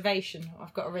Italian. reservation.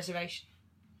 I've got a reservation.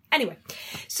 Anyway,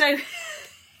 so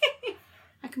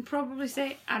I can probably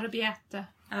say arrabbiata.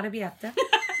 Arrabbiata.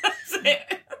 That's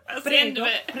it. That's the end of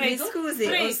it. Mi scusi,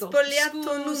 ho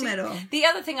spogliato numero. The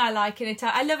other thing I like in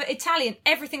Italian, I love it. Italian.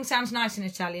 Everything sounds nice in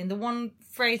Italian. The one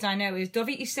phrase I know is "Dove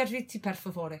I servizi per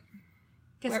favore?"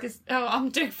 Oh, I'm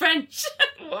doing French.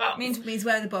 What? Means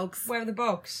where are the bogs? Where are the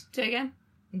bogs? Do it again.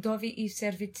 Dove I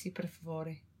servizi per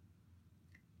favore?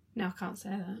 No, I can't say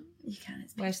that. You can.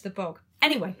 It's Where's the bog?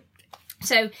 Anyway,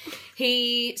 so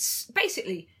he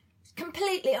basically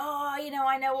completely,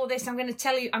 I know all this. I'm going to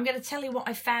tell you what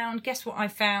I found. Guess what I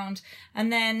found?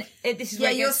 And then this is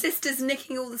where your sister's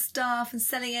nicking all the stuff and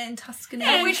selling it in Tuscany.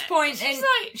 at which point, in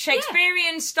like,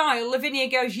 Shakespearean style, Lavinia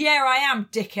goes, "Yeah, I am,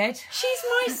 dickhead." She's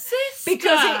my sister.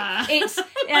 Because it's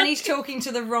and he's talking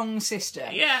to the wrong sister.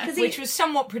 Yeah. Which was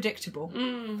somewhat predictable.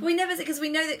 We never, because we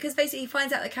know that, because basically he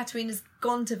finds out that Katerina's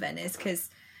gone to Venice because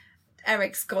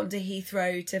Eric's gone to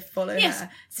Heathrow to follow Yes. her,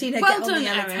 seen her Well get on the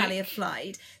done, Alitalia Eric.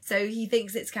 flight. So he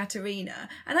thinks it's Katerina.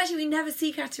 And actually we never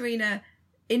see Katerina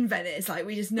in Venice. Like,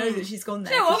 we just know that she's gone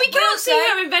there. No, well, We can't see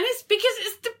her in Venice because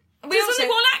there's also-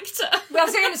 only one actor. Well, I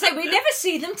was going to say, we never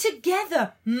see them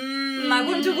together. I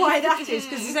wonder why that is,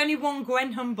 because there's only one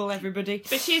Gwen Humble, everybody.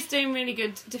 But she's doing really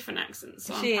good different accents,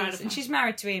 so She I'm proud is, of her. and she's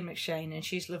married to Ian McShane, and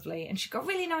she's lovely, and she's got a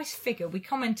really nice figure. We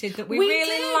commented that we We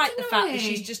really did, like the didn't fact that we?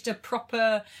 she's just a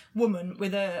proper woman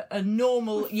with a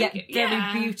normal yet figure, very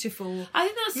yeah. beautiful I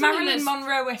think that's something Marilyn that's-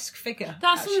 Monroe-esque figure.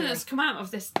 That's something actually. that's come out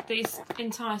of this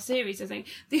entire series, I think.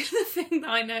 The other thing that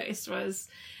I noticed was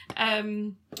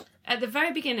at the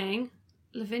very beginning,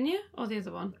 Lavinia or the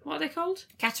other one? What are they called?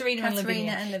 Katerina and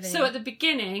Lavinia. and Lavinia. So at the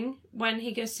pinned when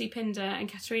he goes to see Pinder and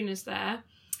Katerina's there,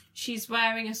 she's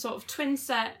wearing a sort of twin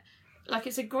set, like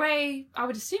it's a grey, I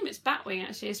would assume it's Batwing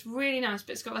actually, it's really nice,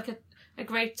 but it's got like a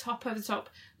grey top over the top,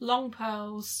 long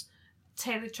pearls,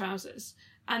 tailored trousers.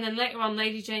 And then later on,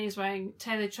 Lady Jane is wearing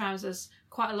tailored trousers,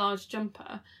 quite a large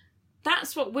jumper.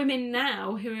 That's what women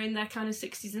now, who are in their kind of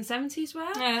 60s and 70s wear.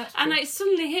 Yeah, that's and true. it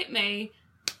suddenly hit me,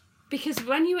 because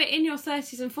when you were in your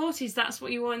 30s and 40s, that's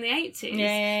what you wore in the 80s.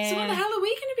 Yeah. So what the hell are we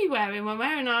going to be wearing when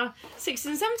we're in our 60s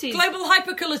and 70s? Global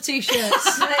hypercolour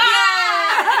t-shirts.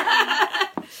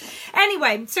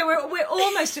 Anyway, so we're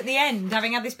almost at the end,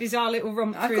 having had this bizarre little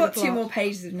romp I've through got the 2 plot. more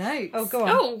pages of notes. Oh, go on.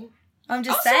 Oh, I'm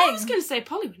just also, I saying. was going to say,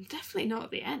 Polly, we're definitely not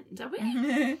at the end, are we?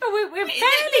 Oh, we're fairly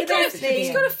He's close to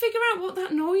the got to end. figure out what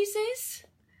that noise is.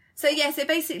 So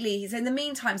basically, so in the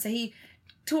meantime, so he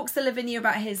talks to Lavinia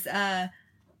about his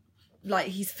like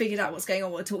he's figured out what's going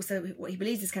on, what he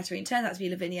believes is Katerina, turns out to be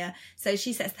Lavinia. So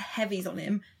she sets the heavies on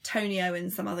him, Tonio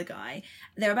and some other guy.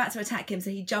 They're about to attack him,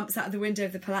 so he jumps out of the window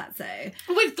of the palazzo.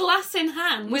 With glass in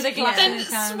hand. With a glass then in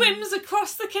his hand. Swims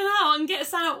across the canal and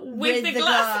gets out with the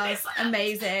glass in his hand.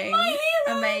 Amazing. My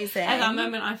hero. Amazing. At that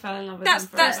moment I fell in love with That's him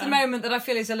forever. the moment that I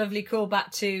feel is a lovely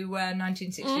callback to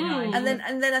 1969. And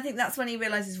then I think that's when he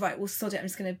realises, right, well, sod it, I'm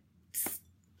just going to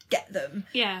get them.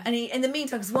 Yeah. And he, in the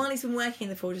meantime, because while he's been working in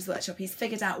the Forger's Workshop, he's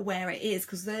figured out where it is,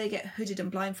 because though they get hooded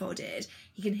and blindfolded,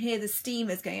 he can hear the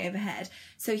steamers going overhead.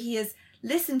 So he has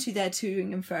listened to their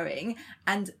toing and froing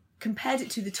and compared it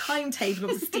to the timetable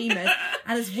of the steamers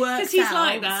and has worked 'Cause he's out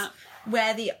like that.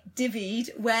 where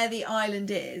the island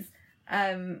is.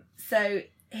 So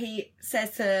he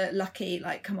says to Lucky,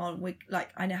 like, come on,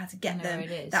 I know how to get them.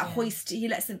 it is, that yeah. hoist, he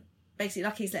lets them, basically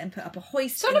Lucky's let him put up a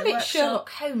hoist Sort in of the a bit workshop. Sherlock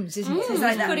Holmes, isn't it? It's He's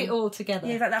like that. put it all together.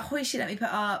 Yeah, like that hoist you let me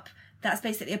put up, that's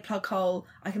basically a plug hole.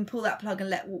 I can pull that plug and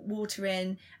let water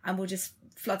in, and we'll just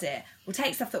flood it. We'll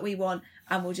take stuff that we want,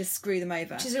 and we'll just screw them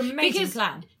over. Which is an amazing Because-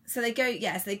 plan. So they go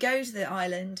to the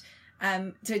island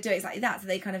to do exactly that. So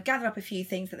they kind of gather up a few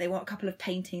things that they want, a couple of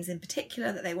paintings in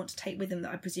particular that they want to take with them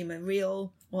that I presume are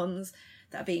real ones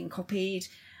that are being copied.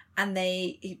 And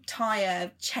they tie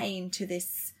a chain to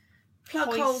this plug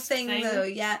Hoist hole thing. thing. Though,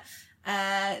 yeah.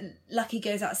 Lucky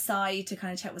goes outside to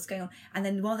kind of check what's going on. And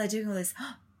then while they're doing all this,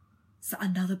 so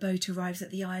another boat arrives at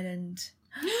the island.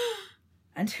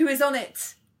 And who is on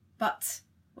it? But,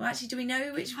 well, actually, do we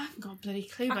know which? I haven't got a bloody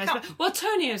clue. I Guys. can't- Well,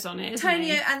 Tonio's on it, isn't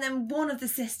Tonio, he? and then one of the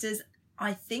sisters,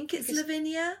 I think it's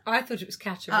Lavinia. I thought it was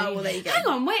Katerina. Oh, well, there you go. Hang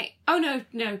on, wait. Oh,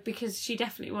 no, because she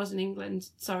definitely was in England.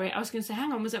 Sorry, I was going to say,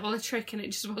 hang on, was it all a trick and it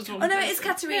just was one Oh, no, it is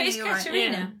person? Katerina. No, it's you're right.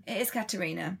 Katerina. It is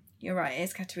Katerina. You're right, it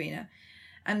is Katerina.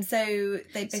 And so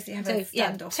they basically have a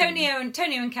yeah, standoff. Tonio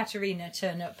and Katerina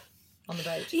turn up on the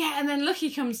boat. Yeah, and then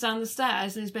Lucky comes down the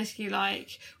stairs and is basically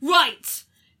like, right,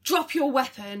 drop your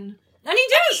weapon. And he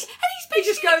does. And he's basically, He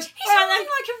just goes, he's well, holding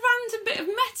like a random bit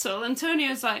of metal, and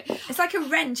Tonio's like, It's like a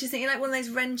wrench, isn't it? Like one of those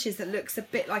wrenches that looks a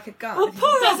bit like a gun. Well,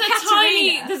 poor there's old a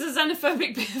Katerina. there's a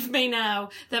xenophobic bit of me now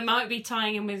that might be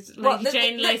tying in with Lady What,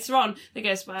 Jane the- later on that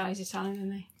goes, well, he's Italian,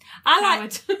 isn't he? I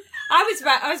like. Coward. I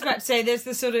was about to say there's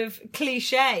the sort of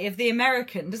cliche of the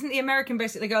American. Doesn't the American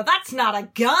basically go, "That's not a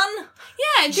gun"?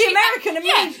 Yeah, and The American, I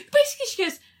yeah, mean- basically she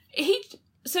goes,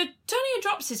 so Tonio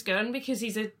drops his gun because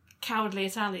he's a cowardly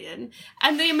Italian,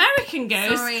 and the American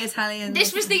goes, Sorry, Italian.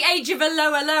 This was the age of a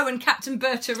low and Captain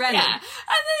Bertarelli. yeah,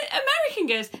 and the American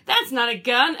goes, that's not a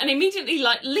gun, and immediately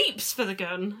like leaps for the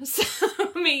gun. So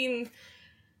I mean,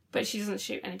 but she doesn't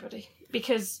shoot anybody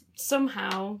because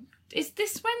somehow is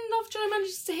this when Lovejoy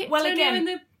manages to hit Well, Tonio again- in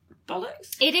the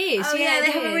bollocks? It is. Oh, yeah, it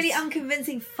they have a is. really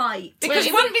unconvincing fight. Because Well,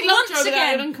 it once, wouldn't be Lovejoy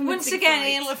without an once unconvincing again, fight.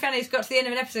 Ian LaFenne's got to the end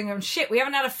of an episode and going, shit, we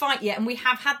haven't had a fight yet, and we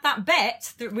have had that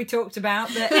bet that we talked about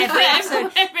that every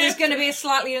episode there's going to be a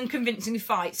slightly unconvincing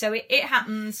fight. So it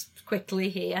happens quickly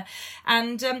here,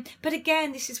 and but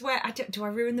again, this is where do I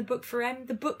ruin the book for Em?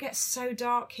 The book gets so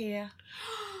dark here.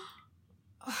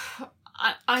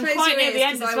 I'm Close quite your near ears, the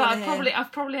end 'cause as I well. wanna hear.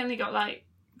 I've probably only got like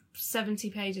 70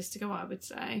 pages to go, I would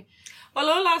say. Well,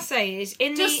 all I'll say is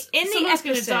in the someone's episode,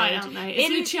 going to die, aren't they? Is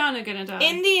in- Luciana going to die?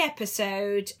 In the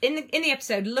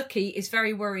episode, Lucky is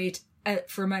very worried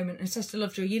for a moment and says to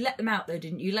Lovejoy, "You let them out, though,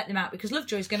 didn't you? You let them out because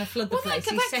Lovejoy's going to flood the well, place.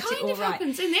 that He set kind it all of right."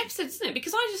 happens in the episode, doesn't it?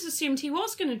 Because I just assumed he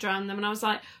was going to drown them, and I was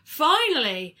like,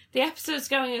 finally, the episode's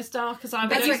going as dark as I would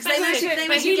That's right, 'cause they expect managed- it. they But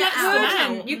managed he to lets get them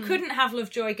out. out. You couldn't have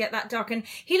Lovejoy get that dark, and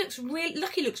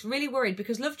Lucky looks really worried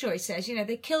because Lovejoy says,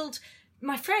 they killed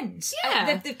my friends.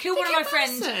 Yeah. They've killed They one of my killed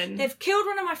friends. Madison. They've killed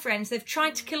one of my friends. They've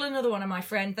tried to kill another one of my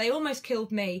friends. They almost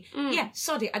killed me. Mm. Yeah,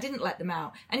 sod it. I didn't let them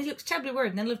out. And he looks terribly worried.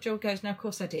 And then Lovejoy goes, "No, of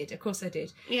course I did. Of course I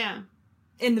did." Yeah.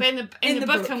 In But in the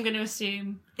book, I'm going to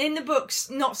assume. in the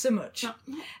books, not so much. Not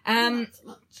much.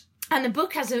 And the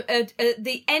book has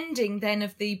the ending then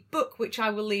of the book, which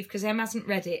I will leave because Em hasn't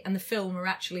read it, and the film are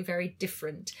actually very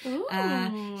different. Ooh,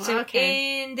 So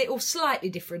okay. or slightly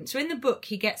different. So in the book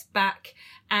he gets back,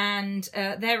 and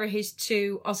there are his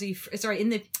two Aussie. In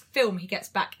the film he gets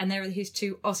back, and there are his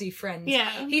two Aussie friends.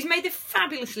 Yeah. He's made the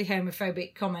fabulously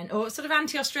homophobic comment, or sort of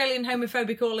anti-Australian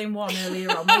homophobic all in one earlier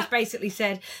on. Where he's basically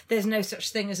said there's no such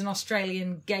thing as an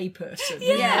Australian gay person.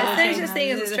 Yeah, there's no such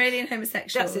thing as Australian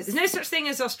homosexuals. That's it. There's no such thing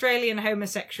as Australian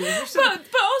homosexuals. But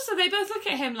also they both look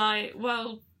at him like,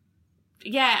 well,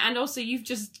 Yeah, and also you've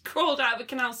just crawled out of the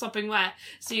canal sopping wet,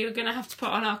 so you're going to have to put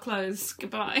on our clothes.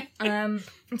 Goodbye.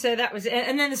 So that was it.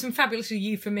 And then there's some fabulously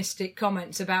euphemistic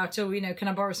comments about, can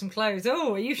I borrow some clothes?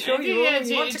 Oh, are you sure you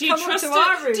want to come up to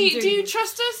our room? Do you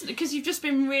trust us? Because you've just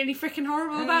been really freaking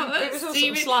horrible about us. It was all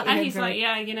sort of slightly and he's like,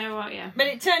 yeah, you know what, yeah. But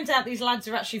it turns out these lads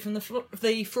are actually from the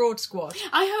fraud squad.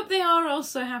 I hope they are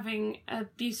also having a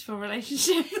beautiful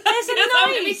relationship. There's a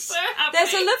lovely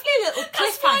little cliffhanger.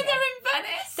 That's why they're in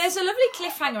Venice. There's a lovely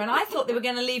cliffhanger, and I thought they were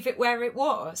going to leave it where it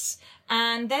was.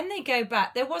 And then they go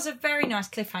back. There was a very nice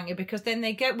cliffhanger because then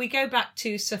we go back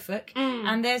to Suffolk,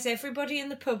 and there's everybody in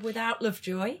the pub without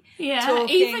Lovejoy. Yeah, talking,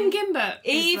 even Gimbert.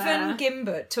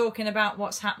 Gimbert talking about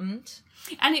what's happened.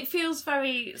 And it feels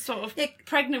very sort of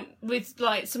pregnant with,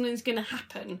 like, something's going to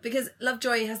happen. Because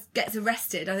Lovejoy gets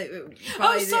arrested, I think.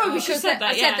 We should have said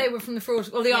that, I said they were from the fraud,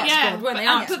 the art squad, weren't they?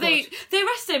 But they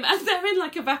arrest him, and they're in,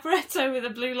 like, a vaporetto with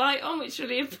a blue light on, which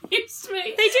really amused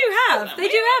me. They do have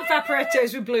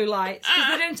vaporettos with blue lights,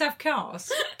 because they don't have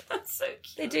cars. That's so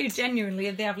cute. They do,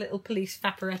 genuinely. They have little police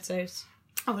vaporettos.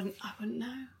 I wouldn't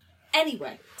know.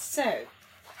 Anyway, so,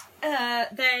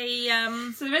 they...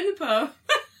 So they're in the pub.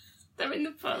 They're in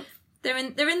the pub. They're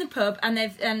in the pub,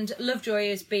 and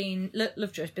Lovejoy's been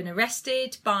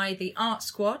arrested by the art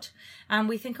squad, and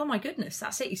we think, oh my goodness,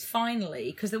 that's it, he's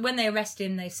finally, because when they arrest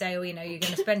him, they say, oh, you're going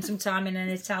to spend some time in an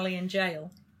Italian jail.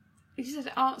 You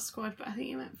said art squad, but I think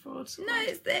you meant fraud squad. No,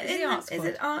 it's the art squad.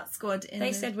 It's an art squad.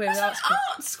 They said we're the art squad.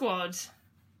 Art squad.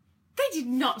 They did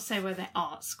not say we're the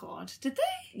art squad, did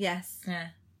they? Yes. Yeah.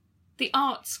 The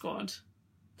art squad.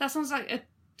 That sounds like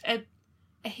a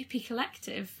hippie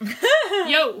collective.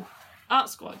 Yo, art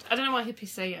squad. I don't know why hippies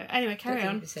say yo. Anyway, carry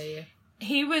on. Say yo.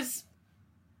 He was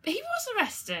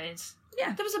arrested.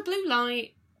 Yeah. There was a blue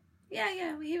light.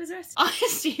 Yeah, he was arrested. I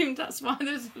assumed that's why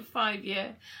there was a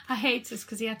 5-year hiatus,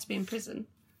 because he had to be in prison.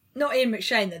 Not Ian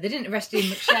McShane, though. They didn't arrest Ian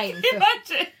McShane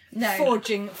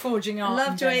for forging art.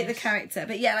 Lovejoy, the character.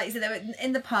 But yeah, like you said, they were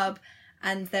in the pub,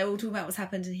 and they're all talking about what's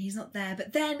happened, and he's not there.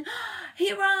 But then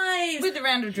he arrives with the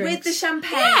round of drinks, with the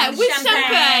champagne. Yeah, with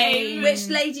champagne, which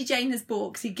Lady Jane has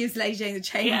bought, because he gives Lady Jane the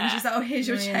chain, and she's like, "Oh, here's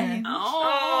your chain." Oh,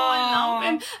 I love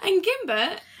him. And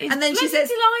Gimbert is and then she says,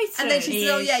 delighted. And then she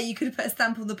says, "Oh yeah, you could have put a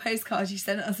stamp on the postcard you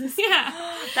sent us." Yeah,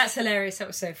 that's hilarious. That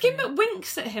was so funny. Gimbert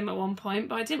winks at him at one point,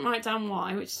 but I didn't write down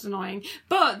why, which is annoying.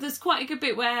 But there's quite a good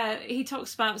bit where he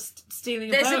talks about stealing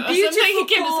a boat. There's a beautiful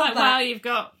Gimbert's like, "Well, you've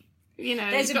got."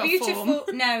 There's a beautiful...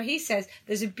 No, he says,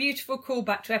 there's a beautiful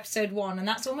callback to episode 1, and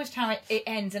that's almost how it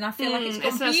ends, and I feel like it's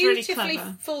gone beautifully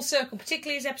really full circle,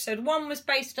 particularly as episode 1 was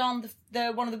based on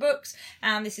the one of the books,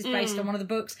 and this is based on one of the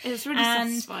books. It's really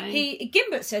satisfying.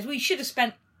 Gimbert says, we should have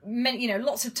spent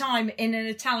lots of time in an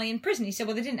Italian prison. He said,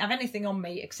 well, they didn't have anything on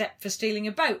me except for stealing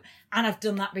a boat, and I've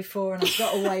done that before and I've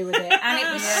got away with it. And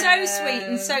it was so sweet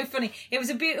and so funny. It was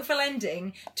a beautiful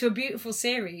ending to a beautiful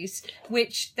series,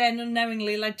 which then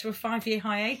unknowingly led to a 5-year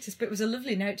hiatus, but it was a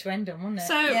lovely note to end on, wasn't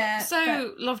it?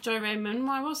 So Lovejoy Raymond,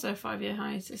 why was there a 5-year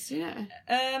hiatus, do you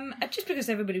know? Just because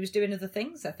everybody was doing other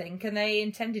things, I think, and they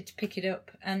intended to pick it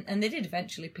up, and they did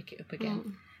eventually pick it up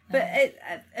again. But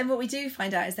and what we do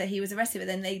find out is that he was arrested, but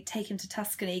then they take him to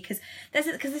Tuscany, because this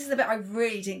is the bit I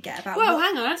really didn't get about. Well,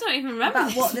 hang on, I don't even remember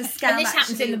about what the scam. And this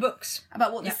happens in the books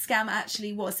about what the scam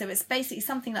actually was. So it's basically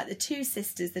something like the two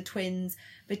sisters, the twins,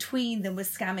 between them was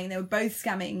scamming. They were both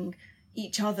scamming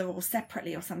each other or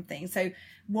separately or something. So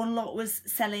one lot was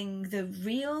selling the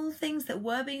real things that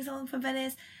were being sold from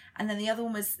Venice, and then the other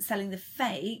one was selling the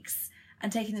fakes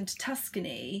and taking them to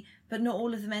Tuscany, but not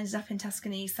all of them ended up in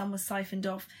Tuscany. Some was siphoned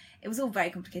off. It was all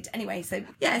very complicated. Anyway, so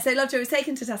Lovejoy was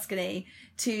taken to Tuscany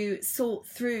to sort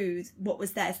through what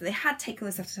was there. So they had taken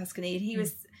the stuff to Tuscany, and he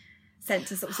was sent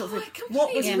to sort through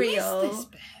what was real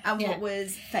and what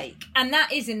was fake. And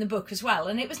that is in the book as well.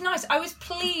 And it was nice. I was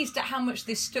pleased at how much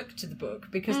this stuck to the book,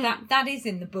 because that is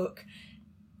in the book.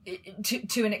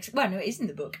 To an extent. Well, no, it is in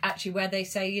the book, actually, where they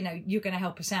say, you're going to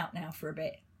help us out now for a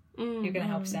bit. You're going to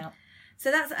help us out. So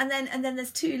that's and then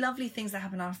there's two lovely things that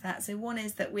happen after that. So one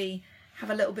is that we have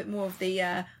a little bit more of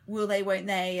the will they, won't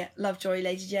they, Lovejoy,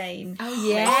 Lady Jane. Oh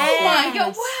yeah! Oh my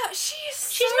god! Wow,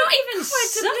 she's not even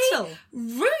subtle.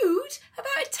 Rude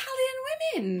about Italian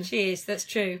women. She is. That's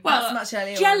true. Well, that's much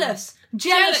earlier. Jealous of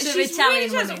she's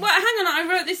Italian really women. Well, hang on, I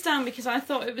wrote this down because I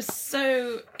thought it was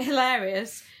so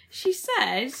hilarious. She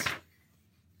said,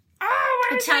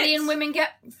 Italian women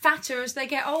get fatter as they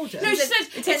get older. No, she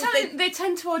said they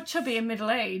tend toward chubby in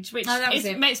middle age, which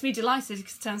makes me delighted,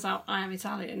 because it turns out I am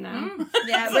Italian now.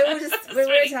 Yeah, we're all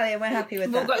Italian. We're happy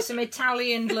with that. We've got some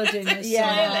Italian blood in us.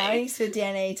 Yeah, I used to do a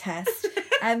DNA test.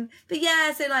 But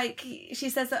yeah, so like she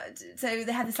says that, so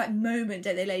they have this like moment,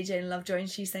 don't they, Lady Jane and Lovejoy, and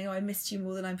she's saying, "Oh, I missed you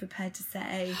more than I'm prepared to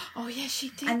say." Oh yeah, she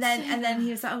did. And then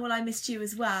he was like, "Oh well, I missed you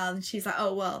as well." And she's like,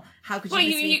 "Oh well, how could you Well,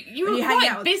 miss me? you when were hang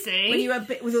quite out busy. with, when you were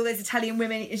with all those Italian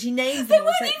women." And she names They them.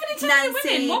 weren't all, so even Italian Nancy,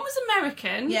 women. One was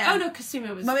American. Yeah. Oh no,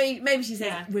 Cosima was. Maybe she said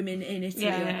Yeah. women in Italy.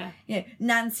 Yeah. You know,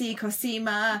 Nancy,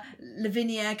 Cosima,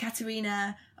 Lavinia,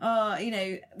 Caterina. Oh, you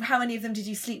know, how many of them did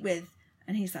you sleep with?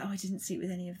 And he's like, "Oh, I didn't sleep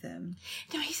with any of them."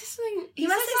 No, he says something. He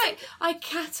must says say like, "I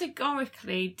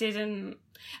categorically didn't,"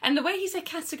 and the way he said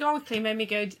categorically made me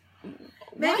go,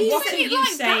 "Why are you what saying are it you like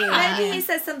saying? that?" Maybe he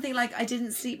says something like, "I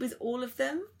didn't sleep with all of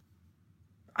them."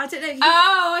 I don't know.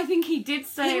 Oh, I think he did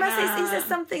say He must that. say, he says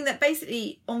something that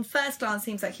basically, on first glance,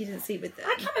 seems like he didn't sleep with them.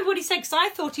 I can't remember what he said because I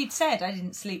thought he'd said I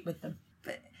didn't sleep with them.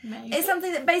 But Maybe. it's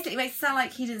something that basically makes it sound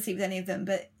like he didn't sleep with any of them.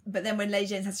 But then when Lady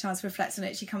Jane has a chance to reflect on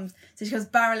it, she comes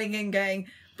barreling in, going,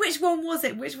 "Which one was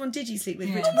it? Which one did you sleep with?"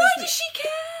 Yeah. Which, Why does she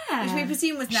care? which we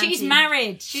presume was Nancy. She's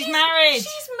married. She's married.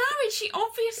 She's married. She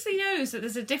obviously knows that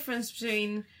there's a difference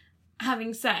between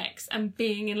having sex and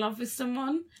being in love with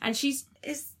someone, and she's.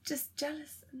 Is just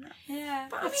jealous. And that. Yeah,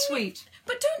 But I that's mean- sweet.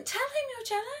 But don't tell him you're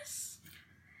jealous.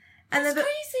 And That's then,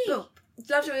 crazy. But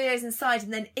Lovejoy goes inside,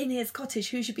 and then in his cottage,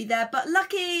 who should be there but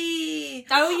Lucky?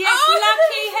 Oh yes, Oh,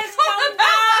 Lucky has come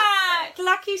back.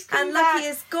 Lucky's come And back. Lucky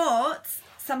has got,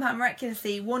 somehow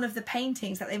miraculously, one of the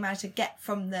paintings that they managed to get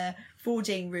from the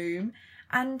forging room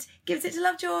and gives it to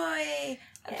Lovejoy.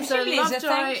 So It really is a Lovejoy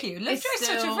thank you. is Lovejoy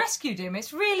sort still- of rescued him.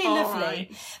 It's really All lovely.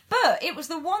 right. But it was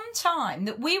the one time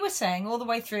that we were saying all the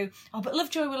way through, "Oh, but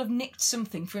Lovejoy will have nicked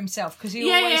something for himself because he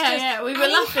always does." We were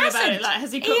And he laughing about hasn't. it. Like,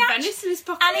 has he put act- Venice in his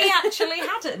pocket? And he actually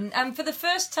hadn't. And for the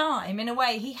first time, in a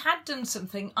way, he had done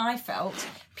something, I felt,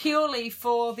 purely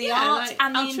for the Yeah, art like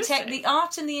and altruistic. the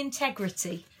art and the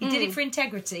integrity. He did it for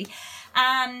integrity.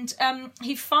 And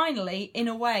he finally, in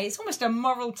a way, it's almost a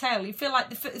moral tale. You feel like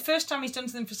the first time he's done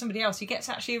something for somebody else, he gets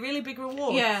actually a really big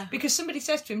reward. Yeah. Because somebody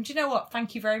says to him, "Do you know what?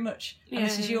 Thank you very much. And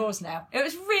this is Yeah. yours now." It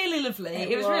was really lovely.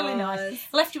 It was really nice. was.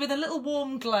 Left you with a little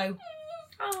warm glow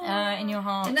in your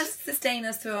heart. Enough to sustain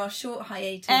us through our short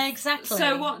hiatus. Exactly.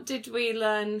 So what did we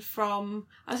learn from?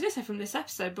 I was going to say from this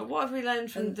episode, but what have we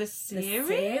learned from the The series?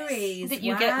 series. that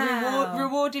you Wow. get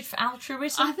rewarded for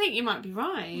altruism. I think you might be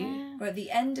right. We're at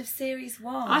the end of series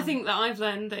 1. I think that I've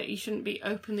learned that you shouldn't be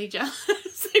openly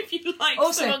jealous if you like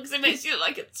Also- someone because it makes you look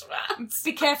like a twat.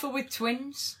 Be careful with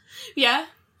twins. Yeah.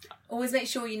 Always make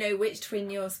sure you know which twin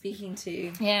you're speaking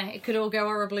to. Yeah, it could all go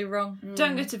horribly wrong.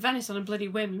 Don't go to Venice on a bloody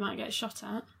whim. You might get shot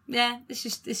at. Yeah, this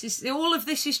is all of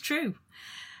this is true.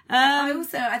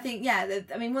 I think,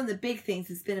 one of the big things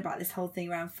has been about this whole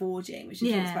thing around forging, which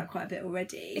we've Yeah. talked about quite a bit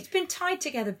already. It's been tied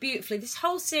together beautifully. This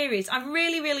whole series, I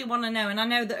really, really want to know, and I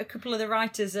know that a couple of the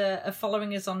writers are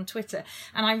following us on Twitter,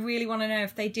 and I really want to know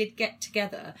if they did get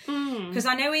together. Because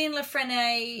I know Ian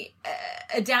LaFrenne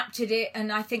adapted it,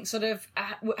 and I think sort of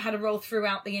had a role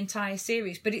throughout the entire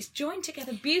series, but it's joined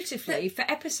together beautifully for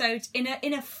episodes in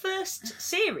a first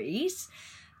series.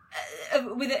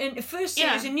 With a first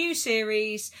series, Yeah. a new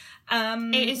series,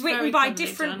 It is written very by cleverly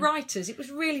different done. writers. It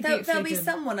was really There'll beautifully be done.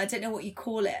 someone, I don't know what you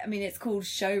call it. I mean, it's called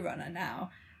showrunner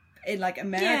now in like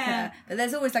America, Yeah. but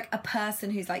there's always like a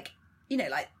person who's like,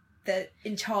 like the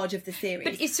in charge of the series.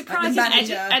 But it like surprises the me.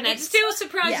 manager. and It still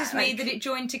surprises Yeah, me like- that it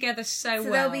joined together so so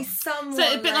well. there'll be someone.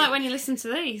 So a bit like when you listen to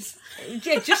these.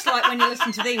 Yeah, just like when you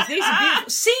listen to these. These are beautiful.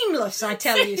 Seamless, I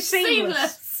tell you.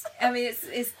 Seamless. I mean,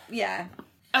 it's yeah.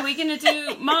 Are we going to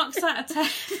do marks out of 10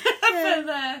 for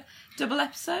the double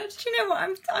episode? Do you know what?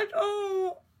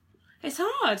 It's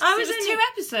hard. I It was was only- 2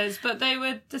 episodes, but they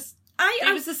were just. It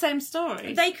I was the same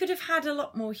story. they could have had a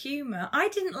lot more humour. I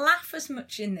didn't laugh as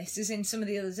much in this as in some of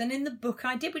the others, and in the book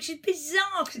I did, which is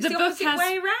bizarre because it's the opposite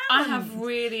way round. I have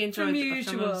really enjoyed from the book. I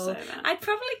usual. must say that. I'd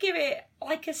probably give it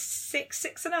like a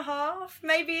 6.5,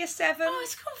 maybe a 7. Oh,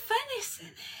 it's got Venice in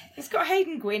it. It's got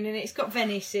Hayden Gwynn and it's got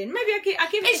Venice in. Maybe I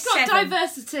give it It's a got 7.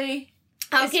 diversity.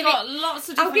 I'll It's give got it. lots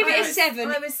of I'll different give it a characters.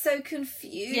 7. I was so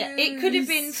confused. Yeah, it could have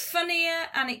been funnier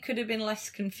and it could have been less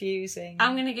confusing.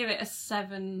 I'm going to give it a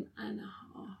 7.5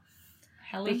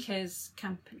 Helen, because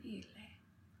Campanile.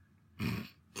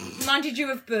 reminded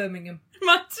you of Birmingham.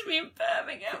 Reminds me of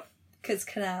Birmingham. because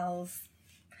canals.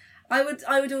 I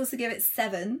would also give it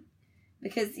 7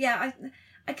 because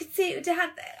I could see it had.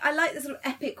 I like the sort of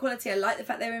epic quality. I like the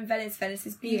fact they were in Venice. Venice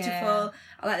is beautiful. Yeah.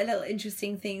 I like the little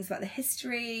interesting things about the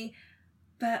history.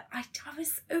 but I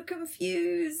was so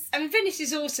confused. I mean, Venice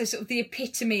is also sort of the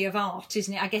epitome of art,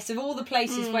 isn't it? I guess of all the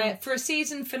places where, for a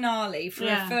season finale, for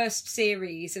a first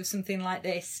series of something like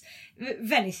this,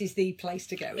 Venice is the place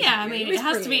to go. Yeah, I mean, it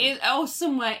has brilliant. To be, or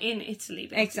somewhere in Italy,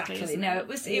 basically. Exactly. No, it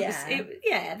was,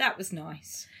 that was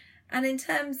nice. And in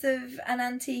terms of an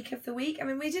antique of the week, I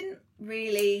mean, we didn't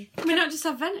really... Can we not just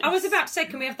have Venice? I was about to say,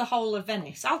 can we have the whole of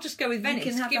Venice? I'll just go with Venice.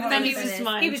 You can have Given the whole that of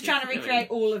Venice. he was trying to recreate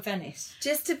all of Venice.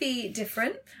 Just to be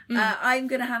different, I'm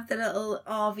going to have the little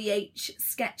RVH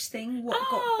sketch thing, what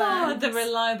got burned. The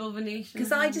reliable Venetian.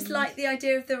 Because I just like the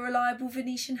idea of the reliable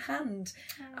Venetian hand.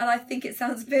 And I think it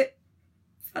sounds a bit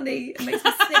funny. It makes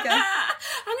me snigger.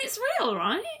 And it's real,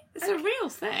 right? It's a real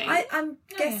thing. I'm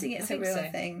guessing it's a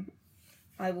real thing.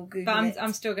 I will Google it. But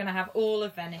I'm still going to have all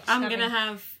of Venice. I'm going to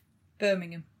have...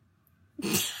 Birmingham.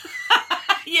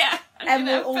 Yeah. Em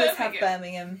will always have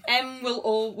Birmingham. Em will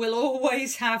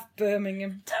always have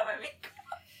Birmingham.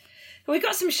 We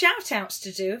got some shout-outs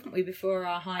to do, haven't we, before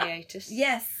our hiatus?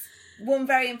 Yes. One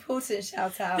very important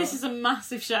shout-out. This is a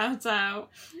massive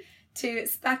shout-out. To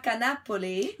Spacca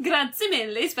Napoli. Grazie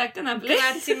mille, Spacca Napoli.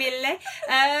 Grazie mille.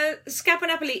 Spacca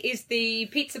Napoli is the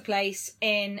pizza place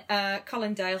in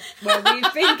Colindale where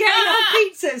we've been getting our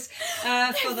pizzas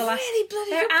for the last...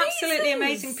 They're absolutely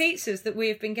amazing pizzas that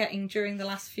we've been getting during the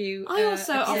last few I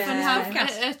also often have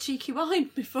a cheeky wine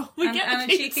before we get the pizza. And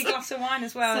a cheeky glass of wine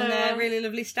as well. So, and they're really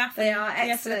lovely staff. They are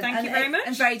excellent. So thank you very much.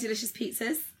 And very delicious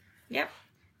pizzas. Yep.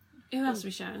 Who else are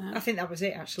we shouting out? I think that was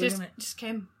it, actually, wasn't it? Just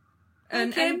Kim.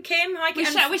 And Kim, hi Kim.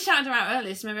 We shouted her out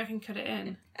earlier, so maybe I can cut it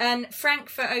in. And Frank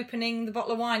for opening the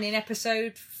bottle of wine in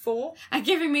episode 4. And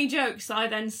giving me jokes that I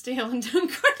then steal and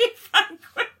don't credit Frank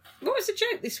with. What was the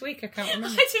joke this week? I can't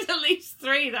remember. I did at least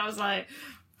 3 that I was like,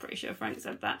 pretty sure Frank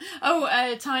said that.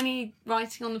 Oh, tiny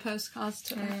writing on the postcards.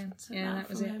 That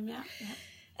was it. Him. Yeah.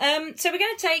 So we're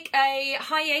going to take a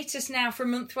hiatus now for a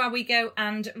month while we go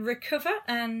and recover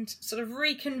and sort of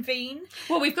reconvene.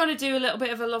 Well, we've got to do a little bit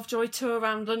of a Lovejoy tour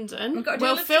around London.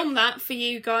 We'll film that for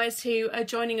you guys who are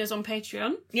joining us on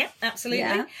Patreon. Yep, absolutely.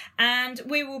 Yeah. And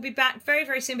we will be back very,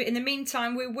 very soon. But in the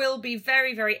meantime, we will be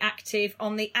very, very active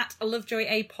on the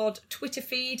 @LovejoyAPod Twitter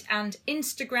feed and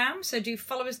Instagram. So do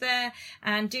follow us there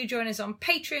and do join us on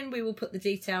Patreon. We will put the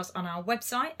details on our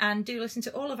website and do listen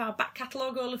to all of our back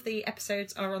catalogue. All of the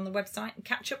episodes are on the website and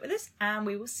catch up with us, and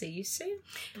we will see you soon.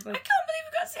 Bye-bye. I can't believe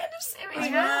we got to the end of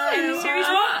series 1. Series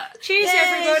 1. Cheers,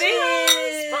 everybody.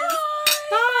 Cheers. Bye.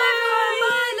 Bye.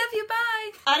 Bye. Love you.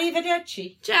 Bye.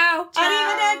 Arrivederci. Ciao.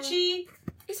 Arrivederci.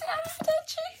 Is it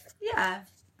arrivederci? Yeah.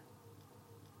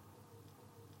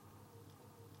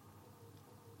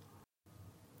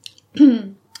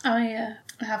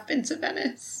 I have been to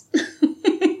Venice.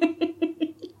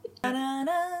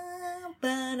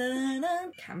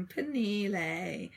 Campanile.